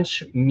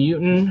French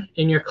mutant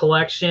in your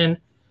collection,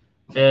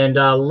 and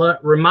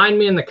remind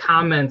me in the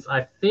comments,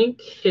 I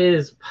think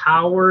his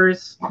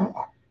powers,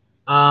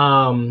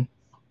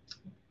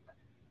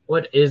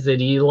 what is it?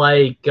 He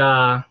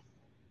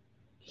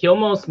he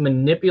almost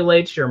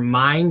manipulates your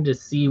mind to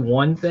see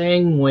one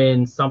thing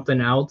when something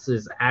else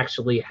is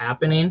actually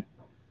happening.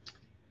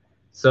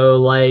 So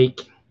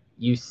like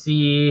you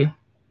see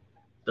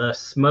the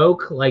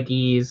smoke like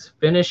he's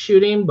finished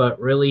shooting, but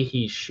really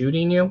he's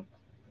shooting you.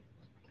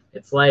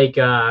 It's like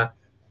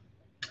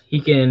he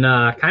can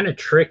kind of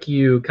trick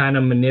you, kind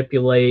of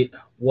manipulate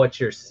what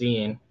you're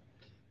seeing.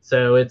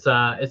 So it's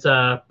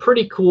a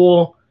pretty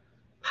cool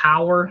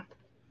power,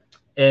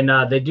 and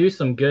they do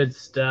some good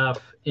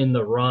stuff in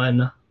the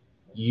run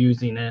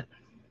using it.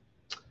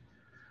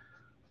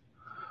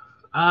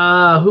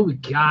 Who we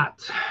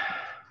got?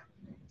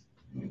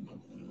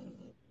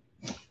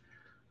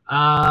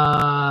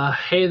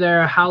 Hey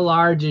there, how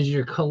large is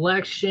your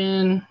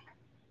collection?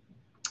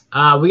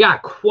 We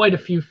got quite a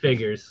few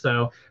figures,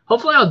 so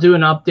hopefully I'll do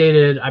an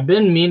updated. I've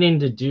been meaning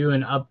to do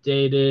an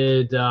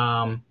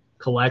updated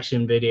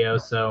collection video,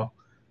 so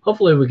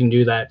hopefully we can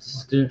do that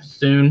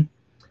soon.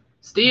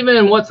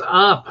 Steven, what's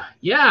up?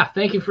 Yeah,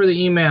 thank you for the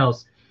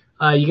emails.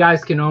 You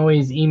guys can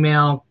always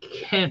email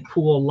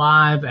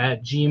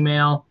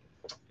kentpoollive@gmail.com.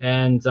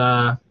 And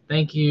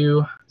thank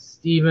you,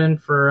 Steven,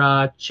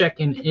 for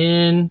checking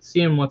in,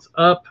 seeing what's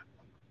up.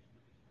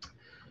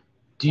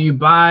 Do you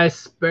buy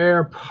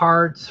spare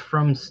parts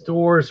from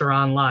stores or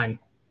online?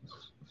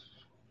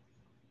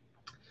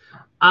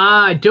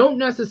 I don't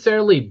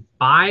necessarily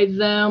buy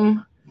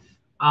them.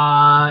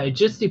 It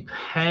just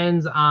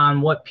depends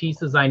on what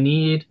pieces I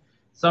need.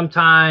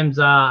 Sometimes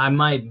I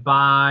might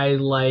buy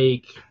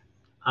like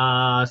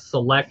a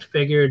select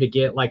figure to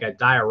get like a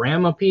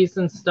diorama piece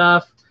and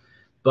stuff.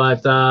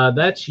 But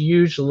that's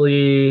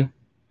usually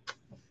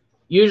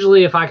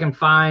if I can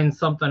find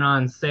something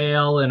on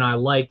sale and I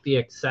like the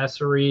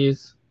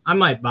accessories, I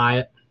might buy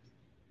it.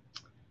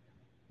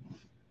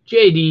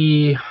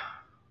 JD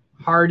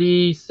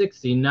Hardy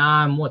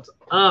 69, what's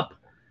up?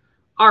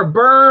 R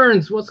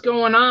Burns, what's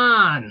going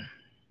on?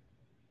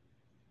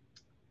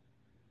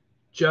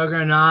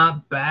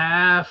 Juggernaut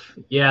Bath.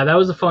 Yeah, that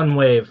was a fun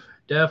wave.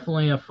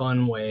 Definitely a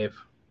fun wave.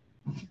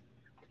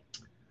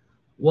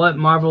 What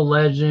Marvel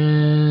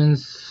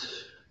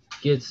Legends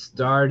get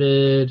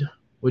started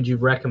would you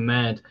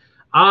recommend?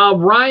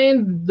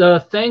 Ryan, the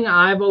thing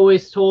I've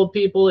always told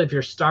people, if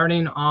you're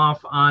starting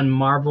off on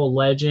Marvel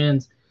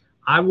Legends,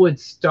 I would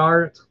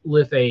start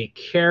with a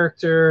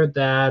character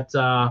that,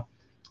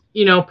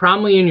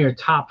 probably in your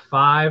top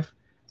 5.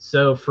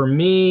 So for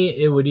me,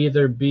 it would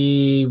either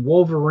be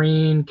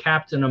Wolverine,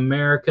 Captain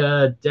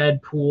America,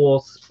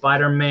 Deadpool,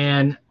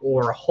 Spider-Man,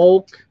 or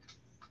Hulk,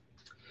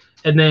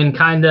 and then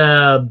kind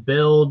of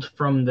build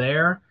from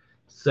there.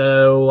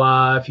 So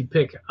if you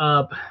pick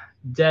up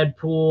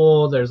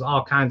Deadpool, there's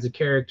all kinds of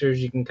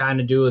characters you can kind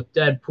of do with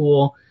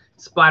Deadpool.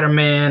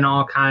 Spider-Man,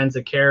 all kinds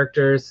of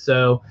characters.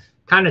 So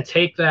kind of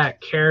take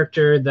that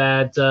character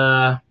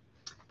that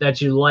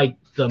you like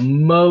the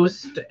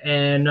most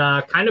and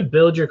kind of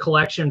build your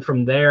collection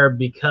from there,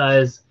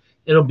 because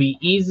it'll be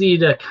easy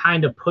to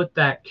kind of put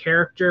that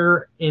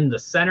character in the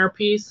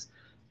centerpiece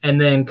and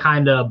then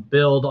kind of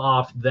build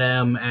off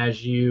them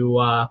as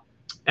you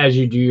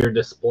do your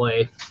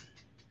display.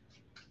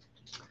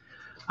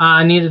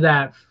 I needed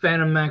that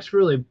Phantom X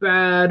really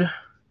bad.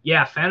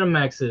 Yeah, Phantom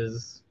X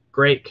is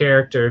great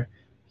character.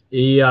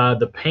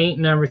 The paint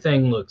and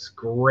everything looks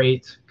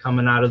great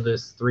coming out of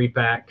this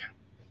 3-pack.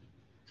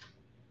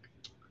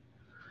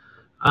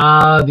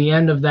 The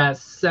end of that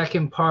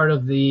second part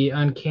of the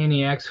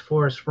Uncanny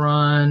X-Force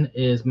run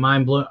is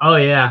mind-blowing. Oh,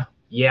 yeah.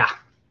 Yeah.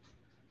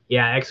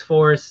 Yeah,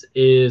 X-Force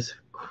is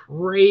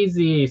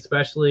crazy,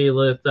 especially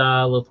with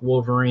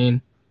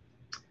Wolverine.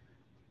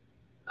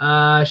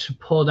 I should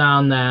pull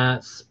down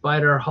that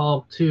Spider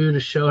Hulk too to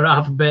show it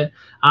off a bit.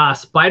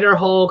 Spider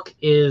Hulk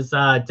is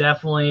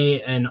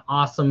definitely an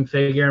awesome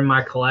figure in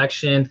my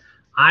collection.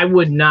 I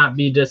would not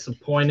be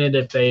disappointed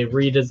if they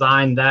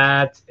redesigned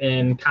that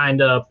and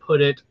kind of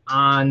put it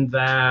on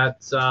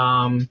that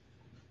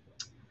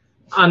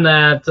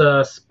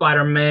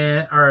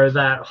Spider-Man or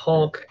that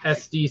Hulk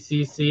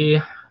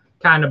SDCC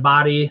kind of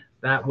body.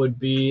 That would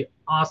be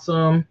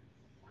awesome.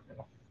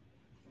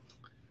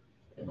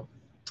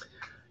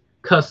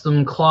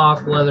 Custom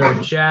cloth leather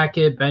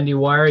jacket, bendy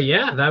wire.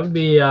 Yeah, that would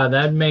be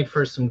that'd make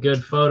for some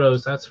good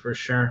photos, that's for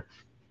sure.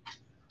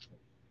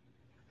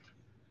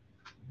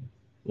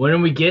 When are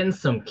we getting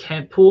some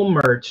Kentpool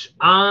merch?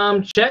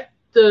 Check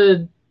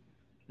the,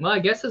 well, I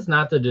guess it's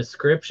not the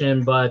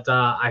description, but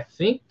I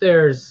think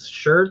there's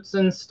shirts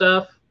and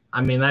stuff.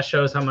 I mean, that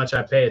shows how much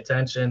I pay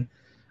attention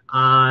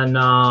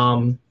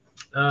on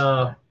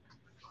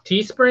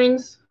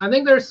Teesprings. I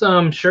think there's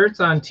some shirts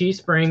on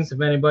Teesprings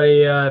if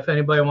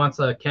anybody wants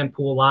a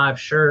Kentpool Live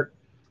shirt.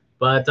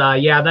 But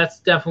yeah, that's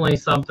definitely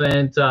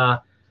something.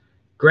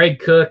 Greg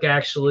Cook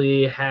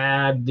actually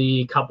had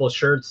the couple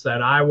shirts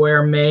that I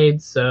wear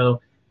made, so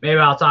maybe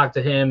I'll talk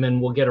to him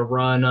and we'll get a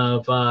run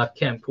of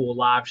Kentpool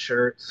Live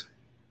shirts.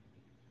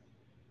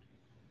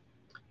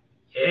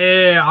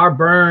 Yeah, our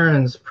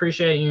Burns,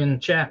 appreciate you in the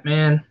chat,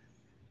 man.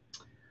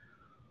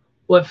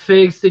 What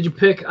figs did you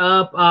pick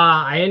up?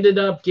 I ended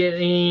up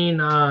getting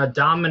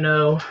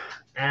Domino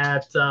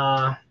at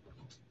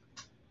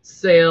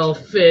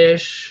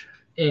Sailfish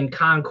in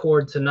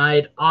Concord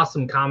tonight.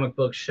 Awesome comic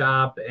book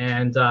shop,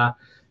 and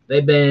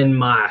they've been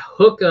my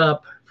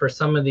hookup for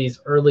some of these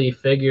early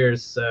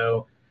figures.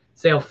 So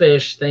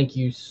Sailfish, thank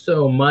you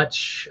so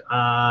much.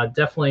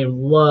 Definitely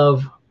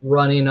love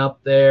running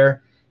up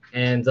there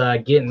and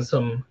getting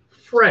some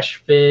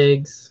fresh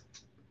figs.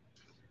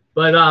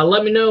 But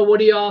let me know, what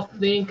do y'all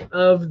think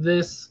of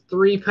this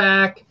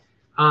 3-pack?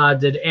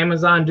 Did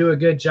Amazon do a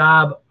good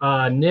job?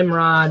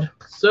 Nimrod,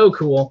 so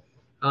cool.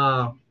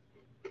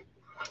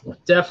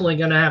 Definitely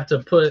going to have to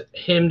put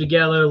him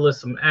together with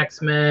some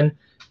X-Men,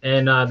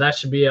 and that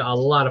should be a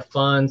lot of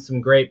fun,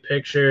 some great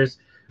pictures.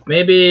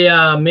 Maybe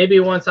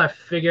once I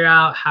figure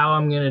out how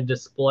I'm going to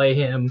display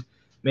him,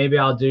 maybe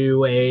I'll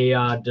do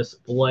a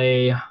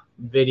display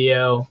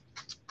video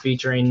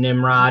featuring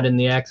Nimrod and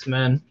the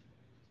X-Men.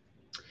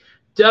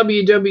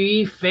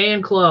 WWE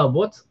Fan Club,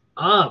 what's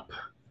up?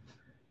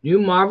 New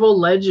Marvel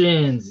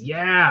Legends,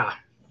 yeah.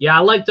 I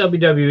like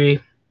WWE.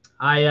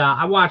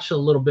 I watched a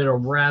little bit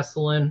of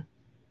wrestling.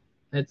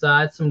 It's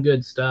some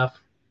good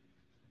stuff.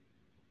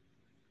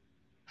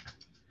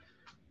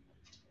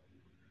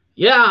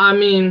 Yeah, I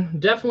mean,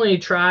 definitely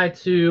try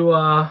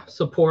to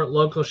support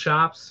local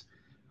shops.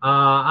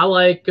 I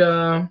like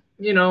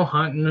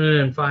hunting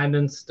and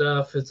finding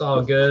stuff. It's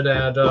all good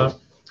at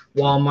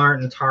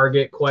Walmart and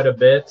Target quite a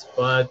bit,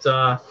 but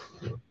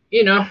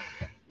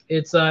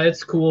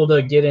it's cool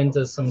to get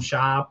into some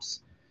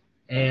shops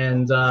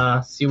and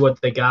see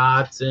what they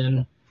got.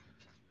 And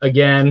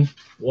again,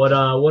 what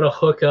a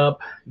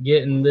hookup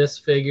getting this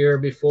figure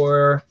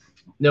before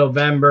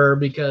November,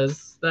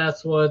 because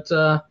that's what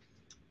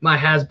my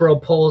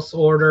Hasbro Pulse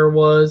order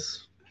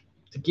was,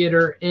 to get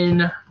her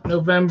in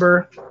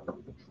November.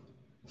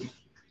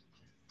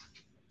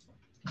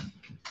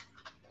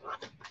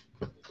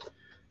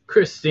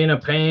 Christina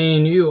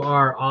Payne, you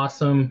are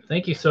awesome.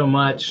 Thank you so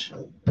much.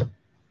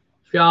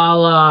 If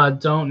y'all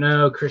don't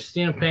know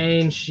Christina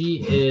Payne,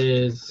 she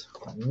is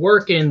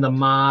working the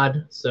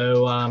mod,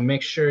 so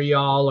make sure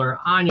y'all are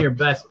on your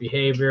best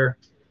behavior.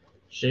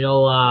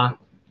 She'll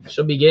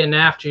be getting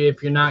after you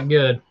if you're not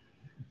good.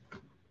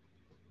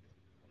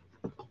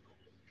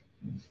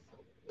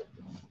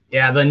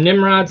 Yeah, the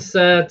Nimrod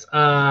set,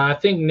 I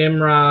think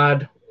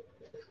Nimrod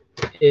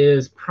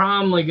is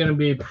probably going to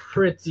be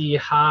pretty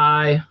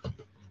high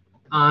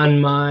on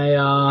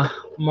my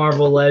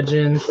Marvel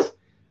Legends.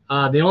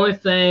 The only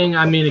thing,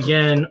 I mean,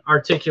 again,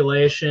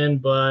 articulation,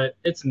 but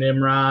it's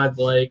Nimrod.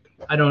 Like,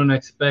 I don't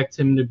expect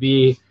him to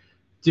be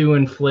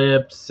doing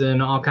flips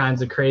and all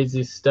kinds of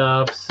crazy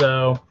stuff.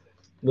 So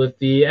with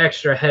the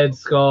extra head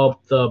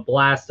sculpt, the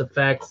blast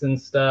effects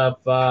and stuff,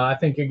 I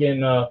think you're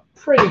getting a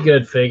pretty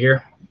good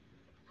figure.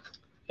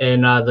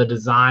 And the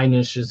design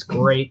is just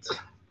great.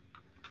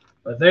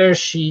 But there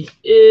she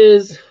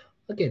is.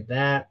 Look at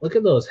that. Look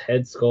at those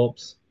head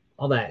sculpts.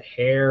 All that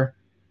hair.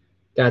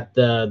 Got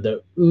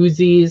the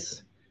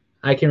Uzis.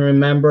 I can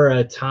remember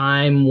a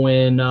time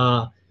when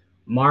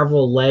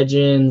Marvel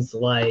Legends,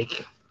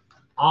 like,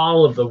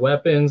 all of the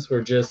weapons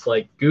were just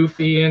like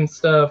goofy and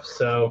stuff.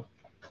 So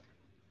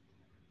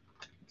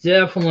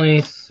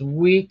definitely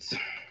sweet.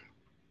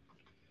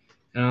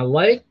 And I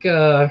like,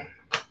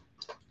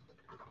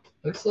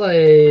 looks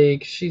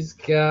like she's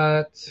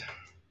got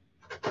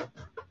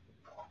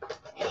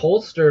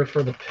holster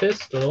for the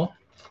pistol.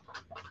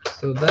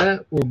 So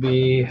that will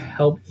be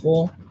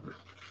helpful.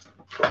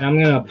 And I'm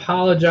going to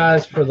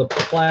apologize for the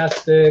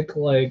plastic.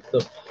 Like, the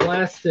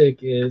plastic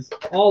is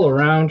all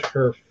around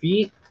her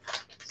feet.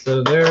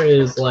 So there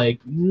is,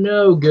 like,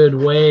 no good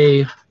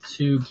way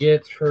to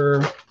get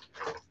her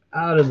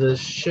out of this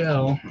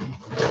shell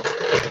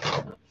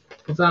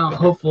without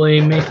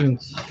hopefully making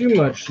too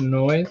much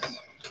noise.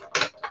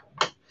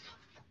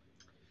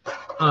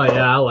 Oh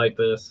yeah, I like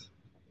this.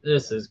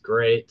 This is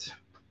great.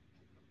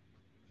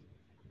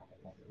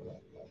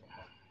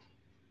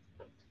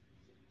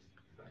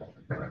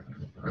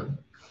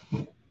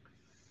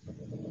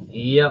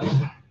 Yep.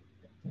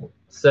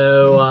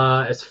 So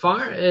as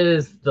far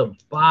as the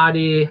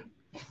body,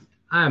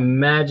 I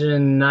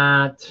imagine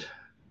not.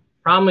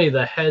 Probably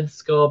the head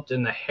sculpt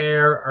and the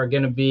hair are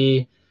going to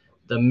be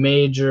the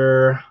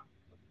major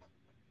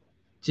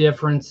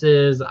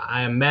differences.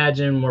 I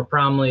imagine we're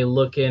probably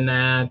looking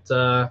at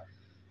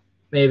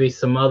maybe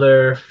some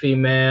other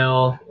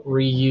female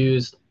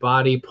reused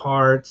body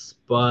parts,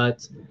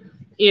 but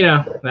you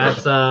know,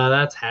 that's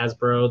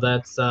Hasbro.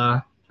 That's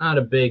not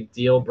a big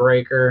deal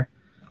breaker.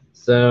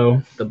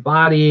 So the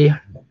body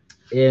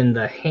and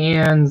the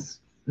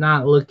hands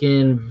not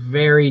looking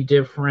very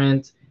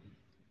different,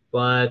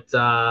 but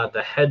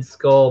the head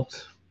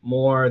sculpt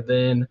more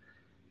than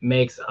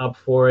makes up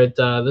for it.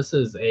 This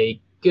is a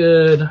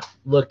good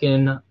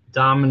looking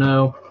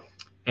Domino,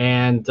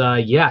 and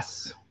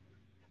yes,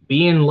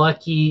 being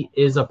lucky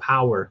is a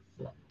power.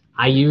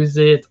 I use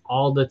it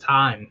all the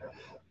time.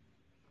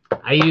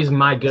 I use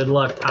my good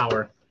luck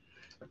power.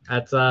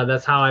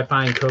 That's how I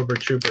find Cobra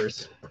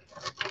Troopers.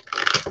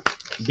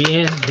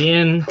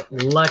 Being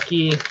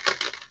lucky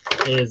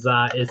is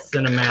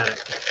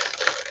cinematic.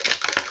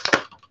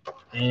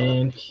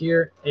 And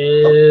here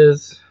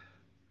is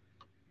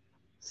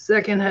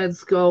second head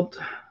sculpt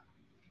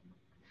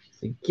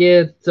to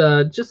get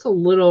just a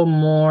little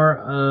more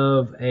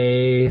of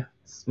a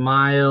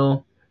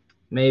smile.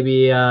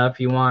 Maybe if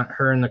you want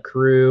her and the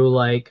crew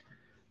like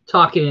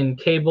talking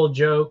cable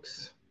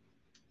jokes,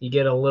 you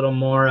get a little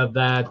more of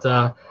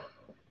that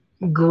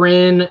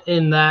grin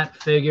in that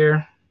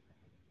figure.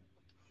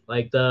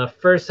 Like the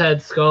first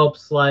head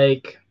sculpt's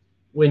like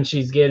when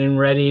she's getting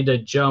ready to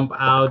jump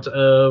out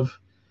of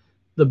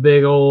the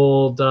big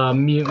old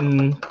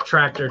mutant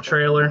tractor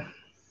trailer.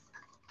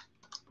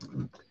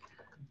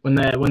 When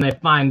they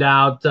find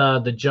out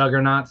the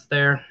Juggernaut's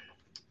there.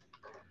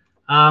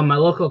 My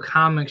local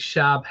comic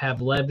shop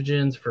have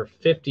Legends for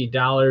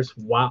 $50.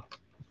 Wow.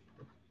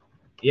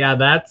 Yeah,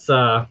 that's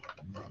like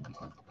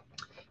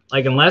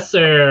unless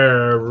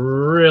they're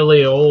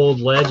really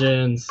old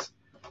Legends,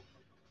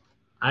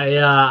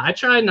 I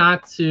try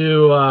not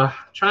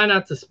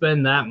to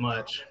spend that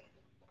much.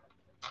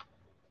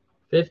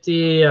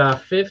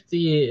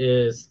 50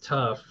 is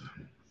tough.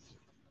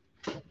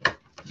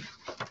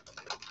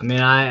 I mean,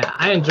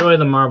 I enjoy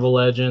the Marvel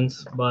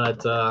Legends,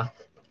 but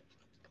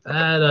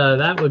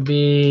that would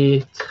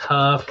be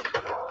tough.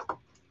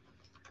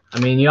 I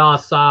mean, y'all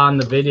saw in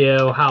the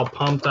video how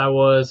pumped I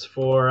was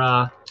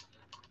for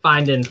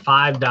finding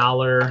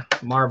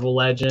 $5 Marvel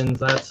Legends.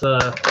 That's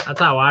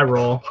how I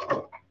roll.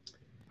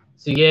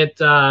 So you get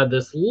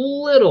this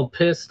little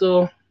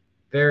pistol,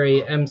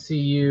 very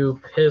MCU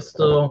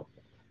pistol,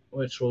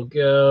 which will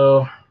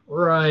go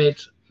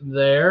right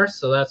there.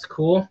 So that's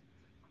cool.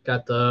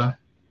 Got the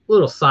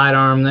little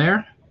sidearm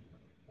there.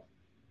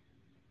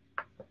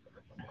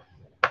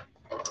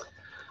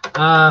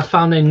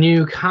 Found a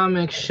new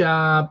comic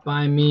shop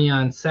by me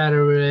on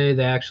Saturday.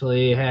 They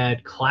actually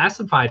had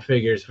classified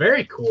figures.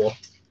 Very cool.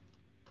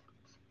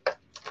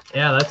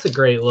 Yeah, that's a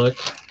great look.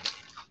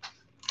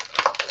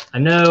 I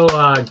know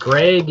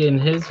Greg in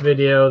his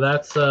video,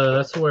 that's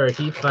where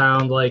he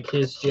found like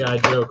his G.I.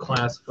 Joe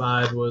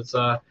classified was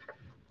at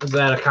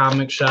a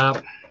comic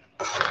shop.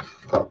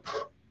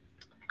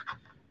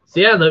 So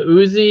yeah, the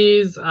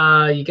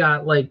Uzis, you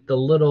got like the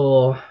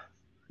little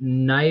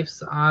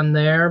knives on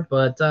there,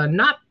 but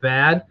not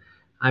bad.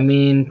 I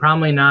mean,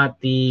 probably not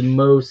the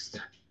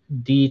most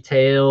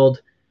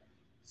detailed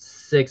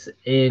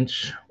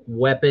 6-inch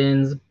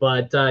weapons,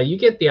 but you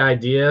get the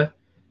idea.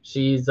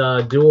 She's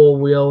dual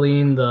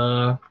wielding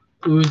the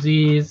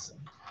Uzis,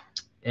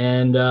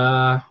 and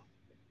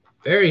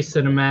very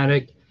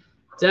cinematic.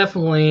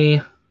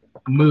 Definitely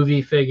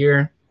movie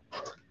figure.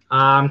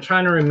 I'm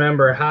trying to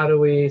remember how do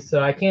we.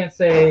 So I can't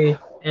say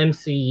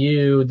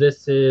MCU.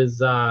 This is.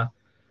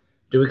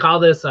 Do we call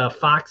this a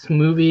Fox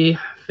movie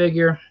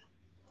figure?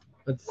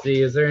 Let's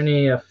see. Is there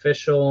any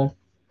official?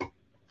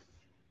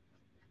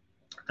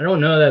 I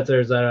don't know that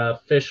there's an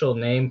official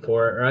name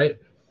for it, right?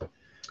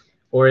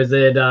 Or is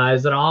it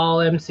all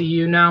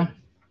MCU now?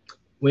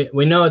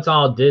 We know it's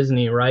all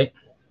Disney, right?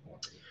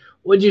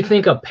 What'd you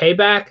think of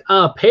Payback?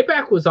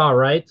 Payback was all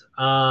right.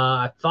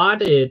 I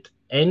thought it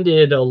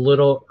ended a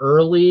little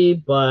early,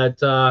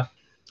 but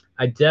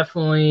I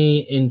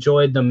definitely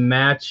enjoyed the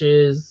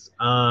matches.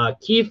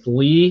 Keith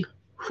Lee,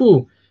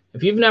 whew,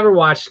 if you've never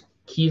watched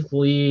Keith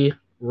Lee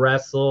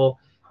wrestle,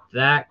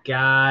 that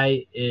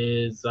guy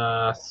is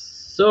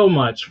so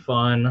much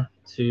fun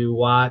to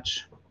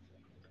watch.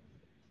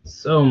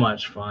 So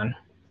much fun.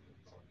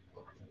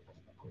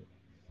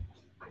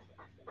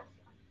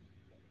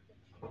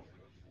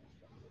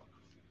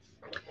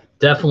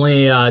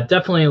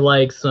 Definitely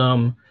like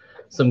some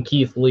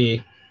Keith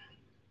Lee.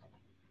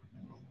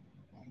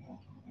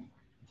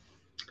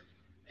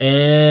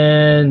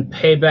 And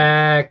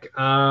Payback,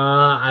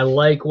 I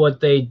like what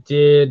they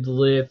did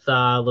with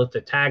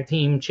the tag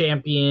team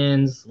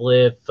champions,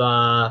 with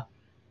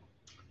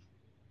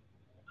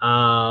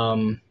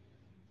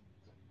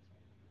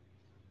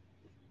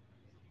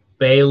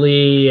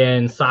Bailey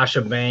and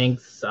Sasha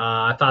Banks.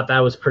 I thought that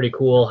was pretty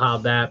cool how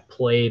that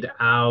played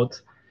out,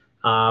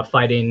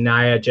 fighting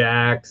Nia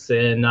Jax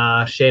and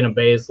Shayna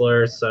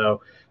Baszler.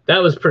 So that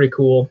was pretty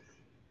cool.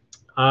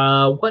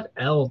 What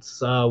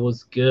else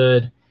was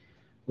good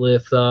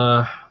with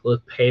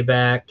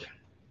Payback?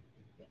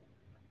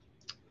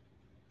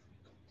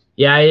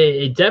 Yeah,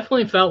 it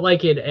definitely felt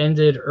like it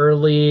ended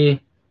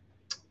early.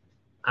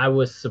 I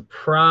was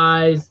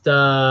surprised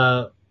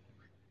the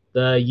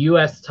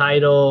U.S.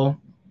 title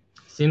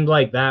seemed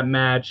like that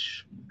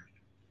match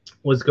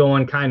was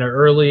going kind of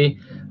early.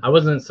 I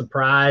wasn't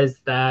surprised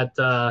that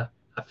I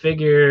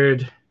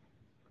figured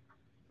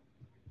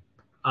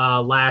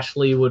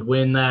Lashley would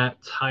win that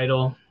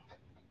title.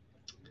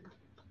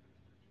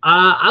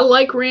 I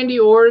like Randy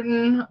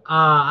Orton.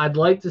 I'd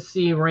like to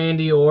see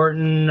Randy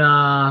Orton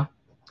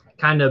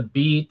kind of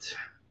get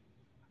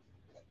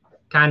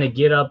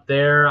up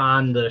there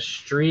on the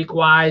streak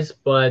wise,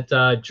 but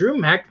Drew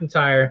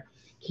McIntyre,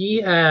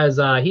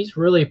 he's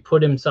really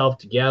put himself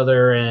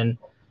together, and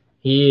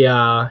he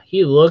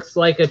looks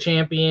like a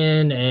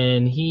champion,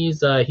 and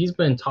he's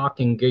been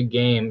talking good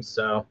games.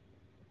 So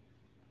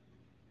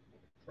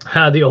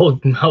the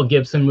old Mel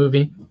Gibson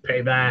movie,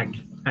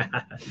 Payback.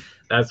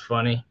 That's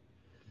funny.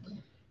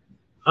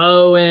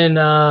 Oh, and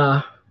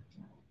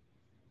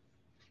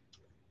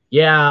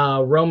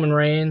yeah, Roman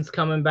Reigns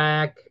coming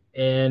back,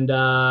 and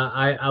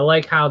I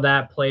like how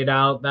that played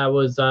out. That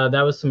was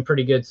some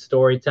pretty good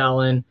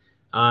storytelling.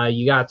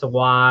 You got to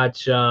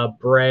watch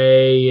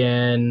Bray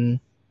and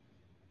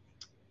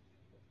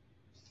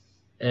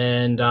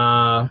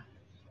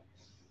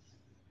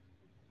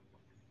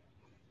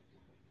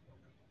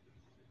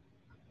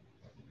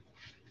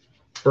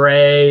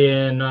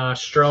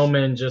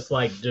Strowman just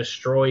like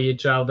destroy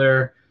each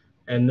other,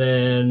 and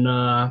then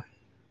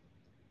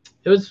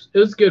it was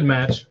a good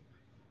match.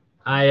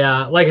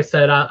 Like I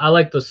said, I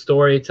like the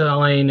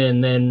storytelling,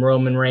 and then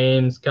Roman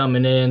Reigns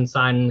coming in,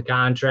 signing the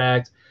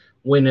contract,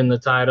 winning the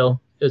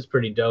title. It was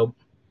pretty dope.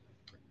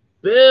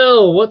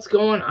 Bill, what's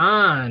going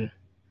on?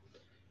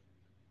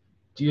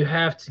 Do you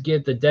have to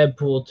get the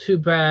Deadpool 2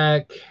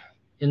 back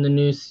in the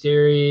new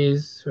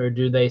series, or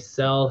do they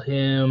sell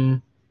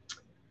him?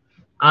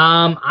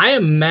 I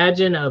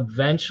imagine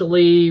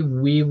eventually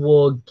we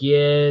will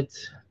get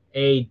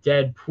a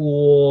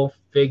Deadpool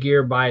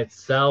figure by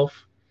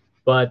itself,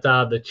 but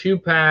the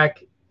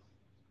 2-pack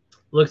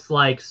looks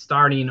like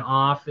starting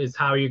off is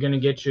how you're going to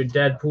get your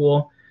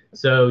Deadpool.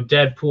 So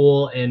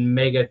Deadpool and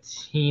Mega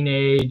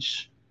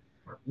Teenage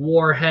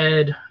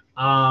Warhead,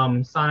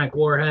 Sonic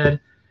Warhead.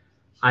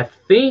 I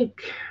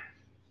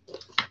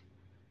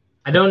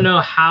don't know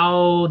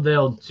how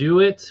they'll do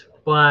it,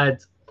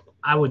 but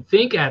I would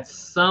think at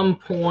some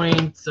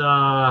point,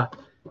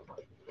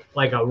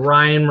 like a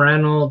Ryan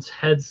Reynolds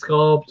head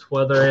sculpt,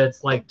 whether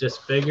it's like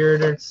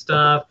disfigured or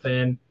stuff,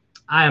 and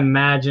I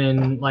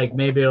imagine like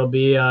maybe it'll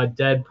be a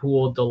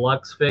Deadpool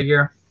deluxe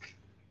figure,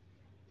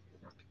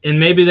 and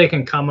maybe they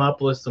can come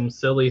up with some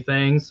silly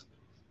things,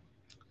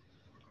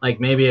 like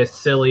maybe a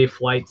silly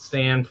flight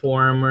stand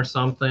for him or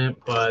something.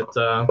 But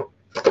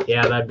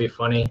yeah, that'd be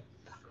funny.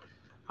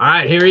 All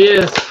right, here he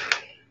is.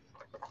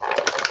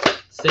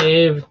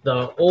 Save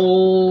the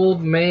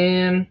old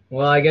man.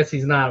 Well, I guess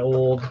he's not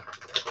old.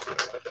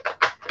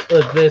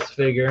 With this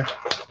figure.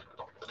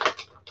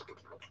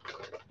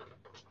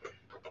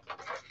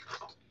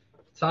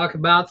 Talk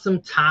about some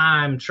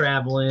time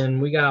traveling.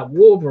 We got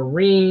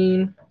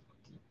Wolverine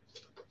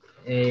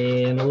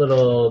and a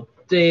little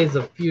Days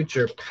of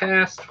Future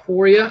Past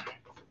for you.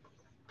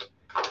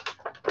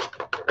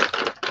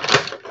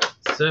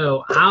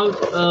 So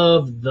out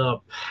of the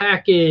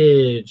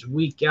package,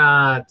 we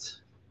got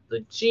the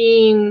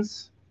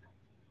jeans,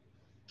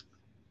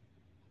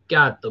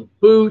 got the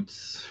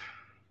boots,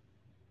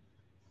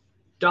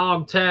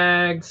 dog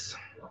tags,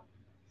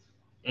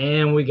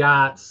 and we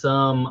got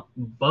some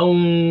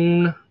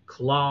bone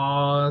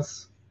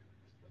claws.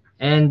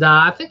 And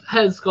I think the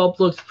head sculpt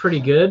looks pretty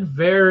good.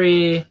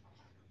 Very,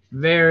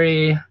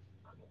 very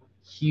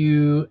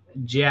Hugh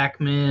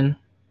Jackman.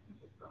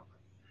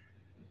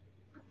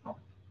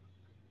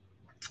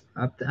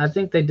 I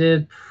think they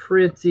did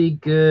pretty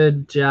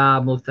good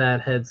job with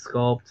that head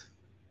sculpt.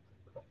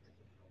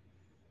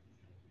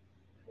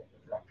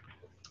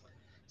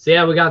 So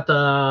yeah, we got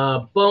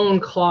the bone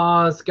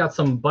claws, got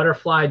some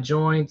butterfly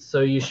joints,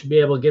 so you should be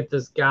able to get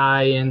this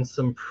guy in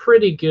some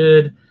pretty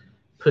good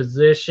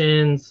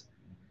positions.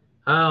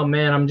 Oh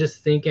man, I'm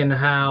just thinking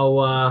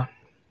how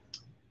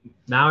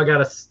now I got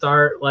to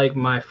start like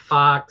my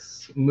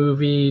Fox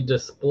movie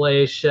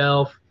display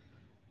shelf.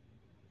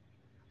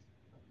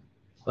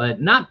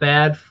 but not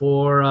bad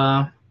for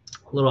a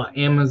little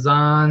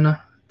Amazon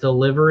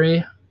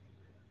delivery,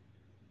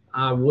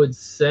 I would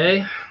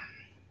say.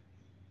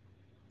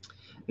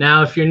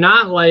 Now, if you're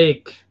not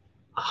like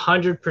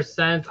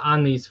 100%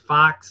 on these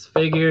Fox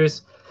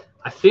figures,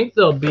 I think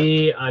there'll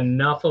be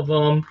enough of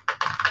them.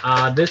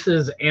 This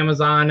is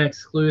Amazon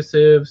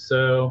exclusive,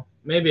 so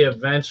maybe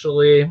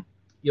eventually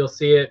you'll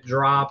see it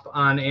drop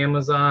on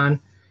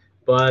Amazon.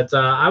 But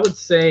I would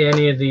say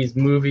any of these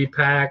movie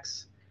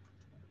packs,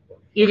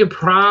 you could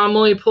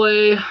probably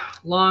play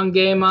long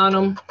game on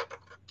them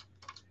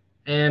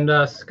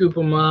and scoop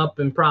them up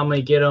and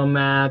probably get them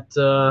at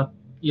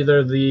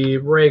either the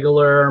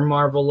regular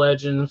Marvel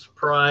Legends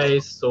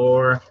price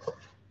or,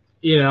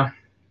 you know,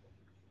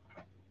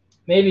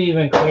 maybe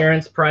even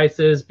clearance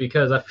prices,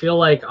 because I feel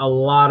like a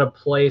lot of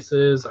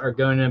places are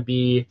going to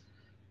be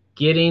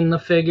getting the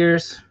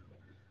figures.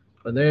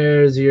 But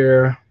there's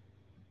your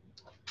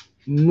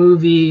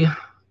movie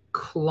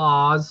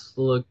claws.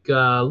 Look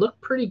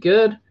pretty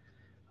good.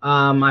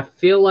 I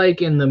feel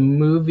like in the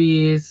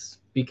movies,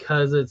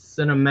 because it's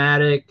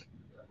cinematic,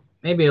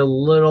 maybe a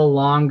little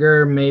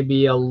longer,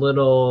 maybe a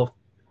little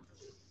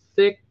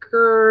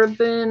thicker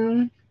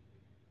than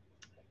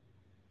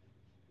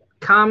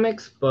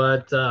comics,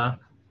 but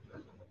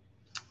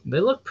they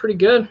look pretty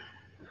good.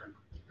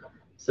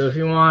 So if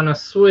you want to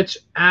switch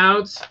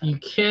out, you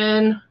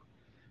can.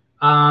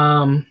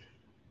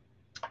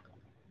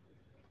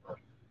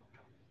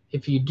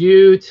 If you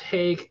do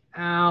take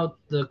out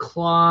the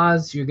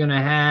claws, you're going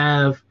to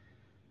have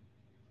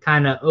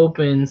kind of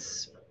open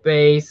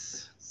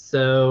space.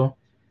 So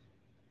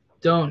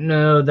don't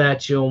know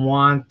that you'll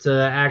want to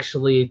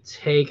actually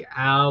take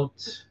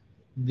out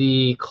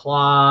the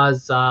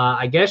claws.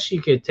 I guess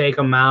you could take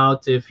them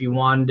out if you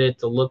wanted it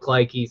to look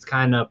like he's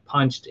kind of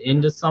punched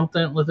into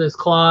something with his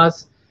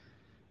claws.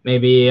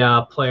 Maybe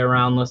play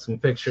around with some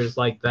pictures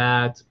like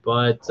that.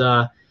 But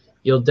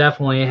you'll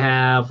definitely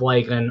have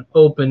like an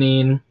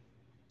opening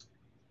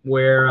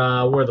where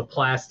the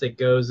plastic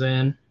goes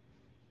in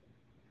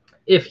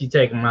if you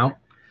take them out.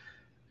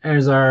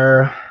 There's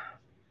our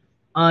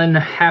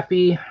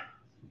unhappy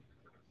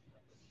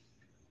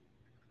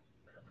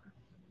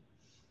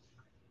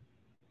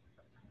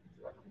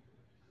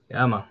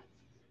Gamma.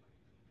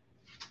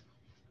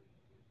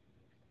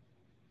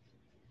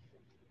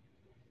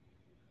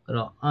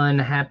 Little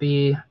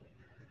unhappy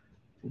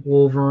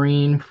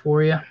Wolverine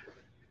for you.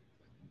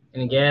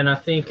 And again, I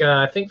think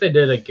they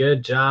did a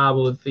good job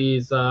with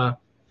these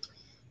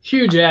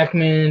Hugh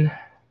Jackman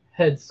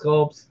head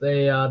sculpts.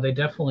 They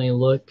definitely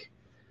look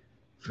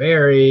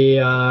very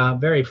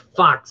very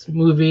Fox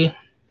movie.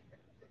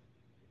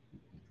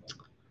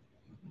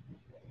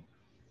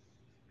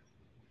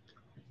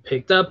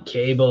 Picked up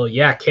Cable.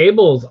 Yeah,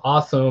 Cable's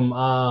awesome.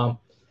 I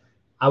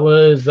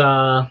was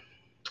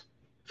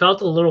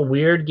felt a little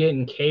weird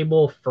getting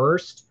Cable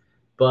first,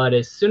 but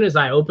as soon as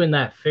I opened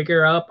that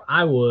figure up,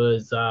 I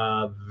was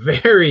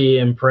very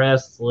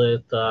impressed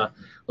with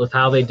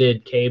how they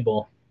did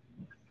Cable.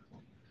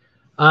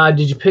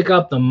 Did you pick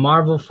up the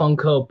Marvel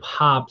Funko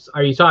Pops?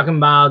 Are you talking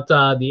about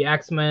the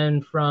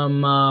X-Men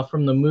from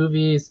the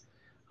movies?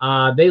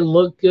 They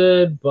look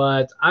good,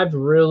 but I've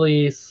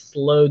really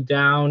slowed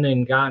down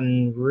and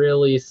gotten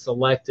really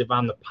selective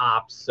on the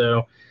Pops.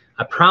 So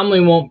I probably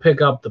won't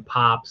pick up the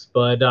Pops,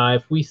 but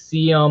if we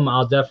see them,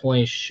 I'll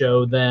definitely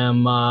show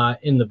them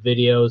in the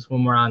videos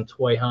when we're on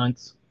toy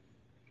hunts.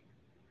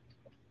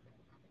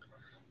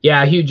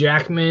 Yeah, Hugh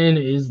Jackman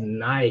is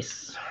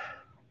nice.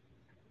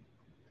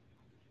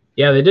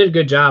 Yeah, they did a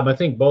good job. I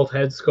think both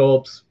head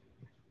sculpts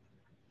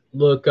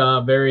look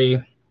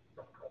very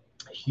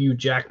Hugh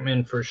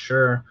Jackman for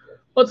sure.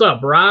 What's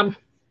up, Rob?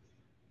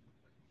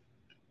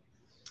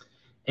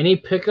 Any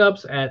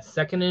pickups at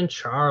Second and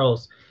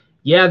Charles?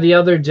 Yeah, the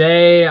other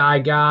day I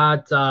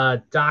got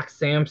Doc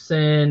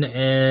Samson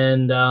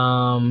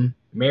and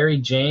Mary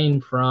Jane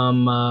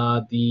from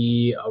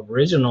the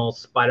original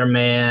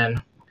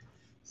Spider-Man.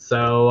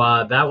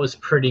 So that was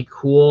pretty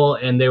cool,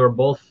 and they were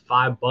both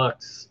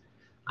 $5.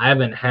 I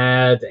haven't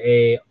had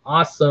a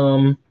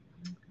awesome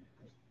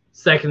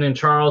Second and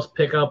Charles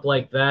pickup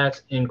like that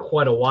in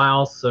quite a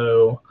while,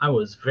 so I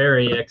was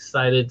very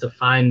excited to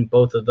find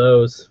both of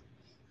those.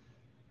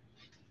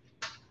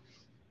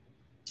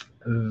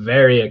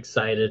 Very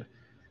excited.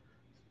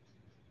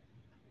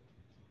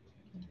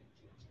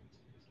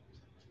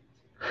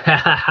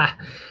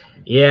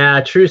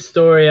 Yeah, true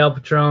story, El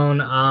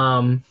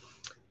Patron.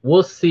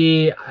 We'll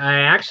see.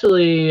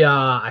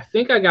 I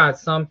think I got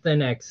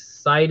something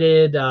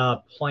excited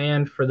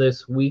planned for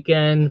this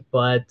weekend,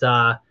 but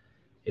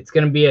it's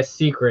going to be a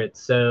secret.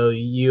 So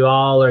you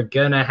all are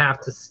going to have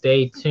to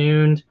stay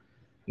tuned.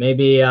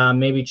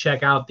 Maybe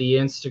check out the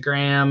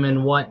Instagram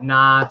and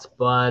whatnot.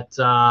 But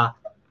I've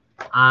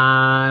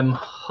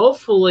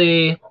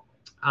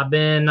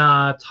been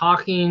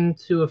talking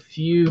to a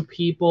few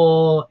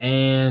people,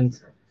 and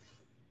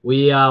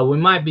we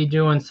might be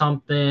doing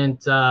something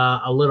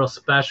a little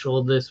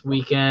special this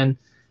weekend.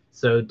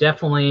 So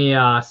definitely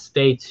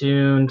stay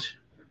tuned.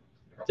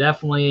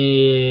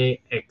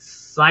 Definitely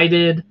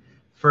excited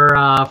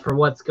for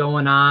what's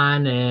going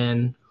on,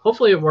 and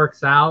hopefully it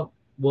works out.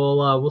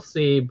 We'll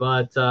see,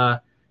 but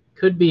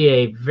could be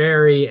a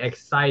very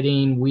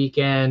exciting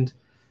weekend.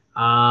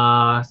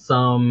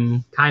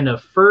 Some kind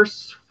of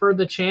firsts for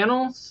the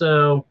channel,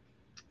 so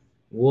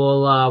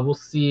we'll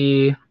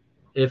see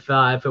if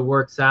it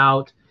works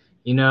out.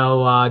 You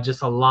know,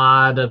 just a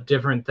lot of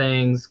different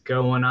things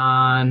going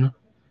on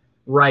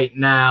right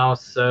now,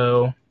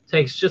 so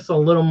takes just a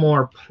little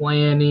more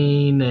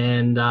planning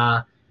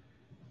and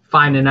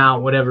finding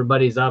out what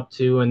everybody's up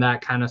to and that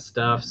kind of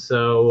stuff.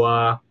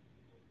 So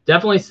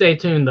definitely stay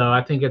tuned, though.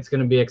 I think it's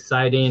going to be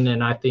exciting,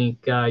 and I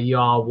think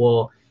y'all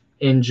will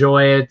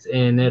enjoy it,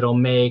 and it'll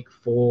make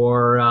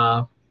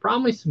for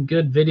probably some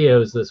good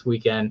videos this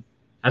weekend.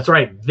 That's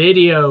right,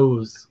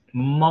 videos,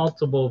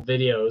 multiple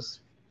videos.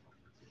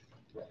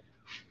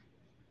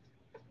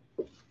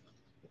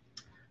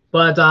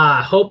 But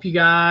I hope you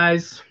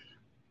guys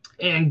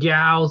and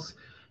gals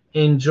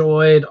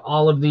enjoyed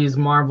all of these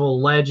Marvel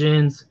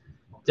Legends.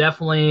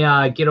 Definitely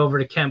get over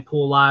to Kent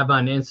Pool Live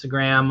on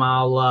Instagram.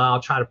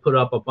 I'll try to put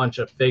up a bunch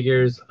of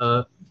figures.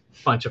 I'll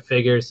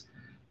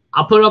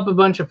put up a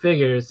bunch of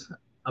figures,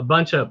 a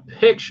bunch of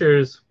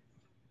pictures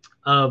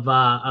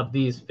of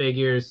these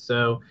figures.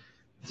 So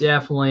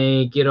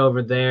definitely get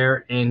over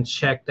there and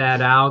check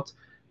that out.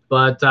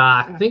 But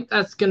I think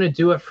that's going to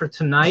do it for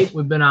tonight.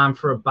 We've been on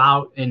for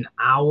about an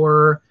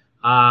hour.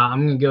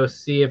 I'm going to go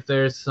see if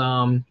there's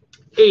some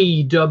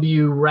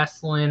AEW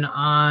wrestling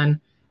on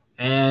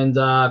and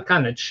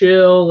kind of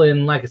chill.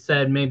 And like I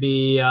said,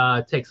 maybe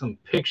take some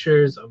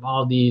pictures of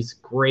all these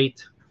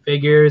great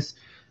figures.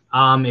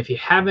 If you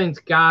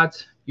haven't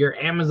got your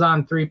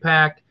Amazon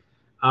 3-pack,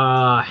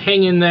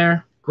 hang in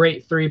there.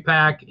 Great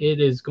 3-pack. It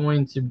is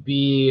going to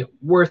be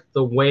worth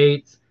the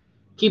wait.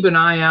 Keep an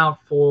eye out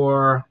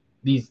for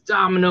these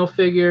Domino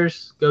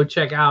figures. Go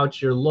check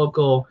out your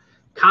local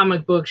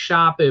comic book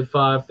shop if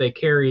they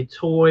carry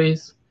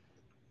toys.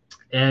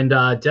 And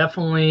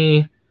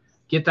definitely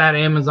get that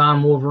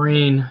Amazon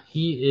Wolverine.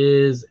 He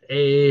is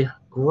a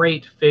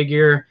great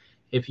figure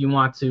if you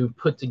want to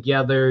put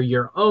together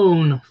your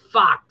own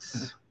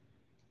Fox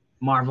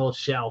Marvel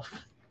shelf.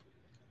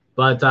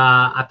 But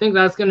I think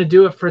that's going to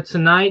do it for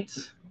tonight.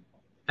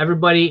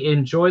 Everybody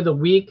enjoy the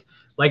week.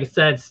 Like I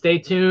said, stay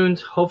tuned.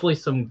 Hopefully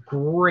some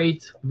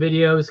great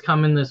videos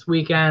coming this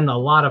weekend. A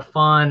lot of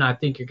fun. I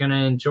think you're going to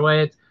enjoy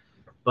it.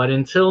 But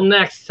until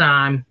next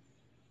time,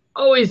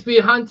 always be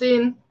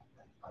hunting.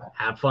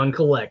 Have fun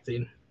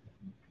collecting.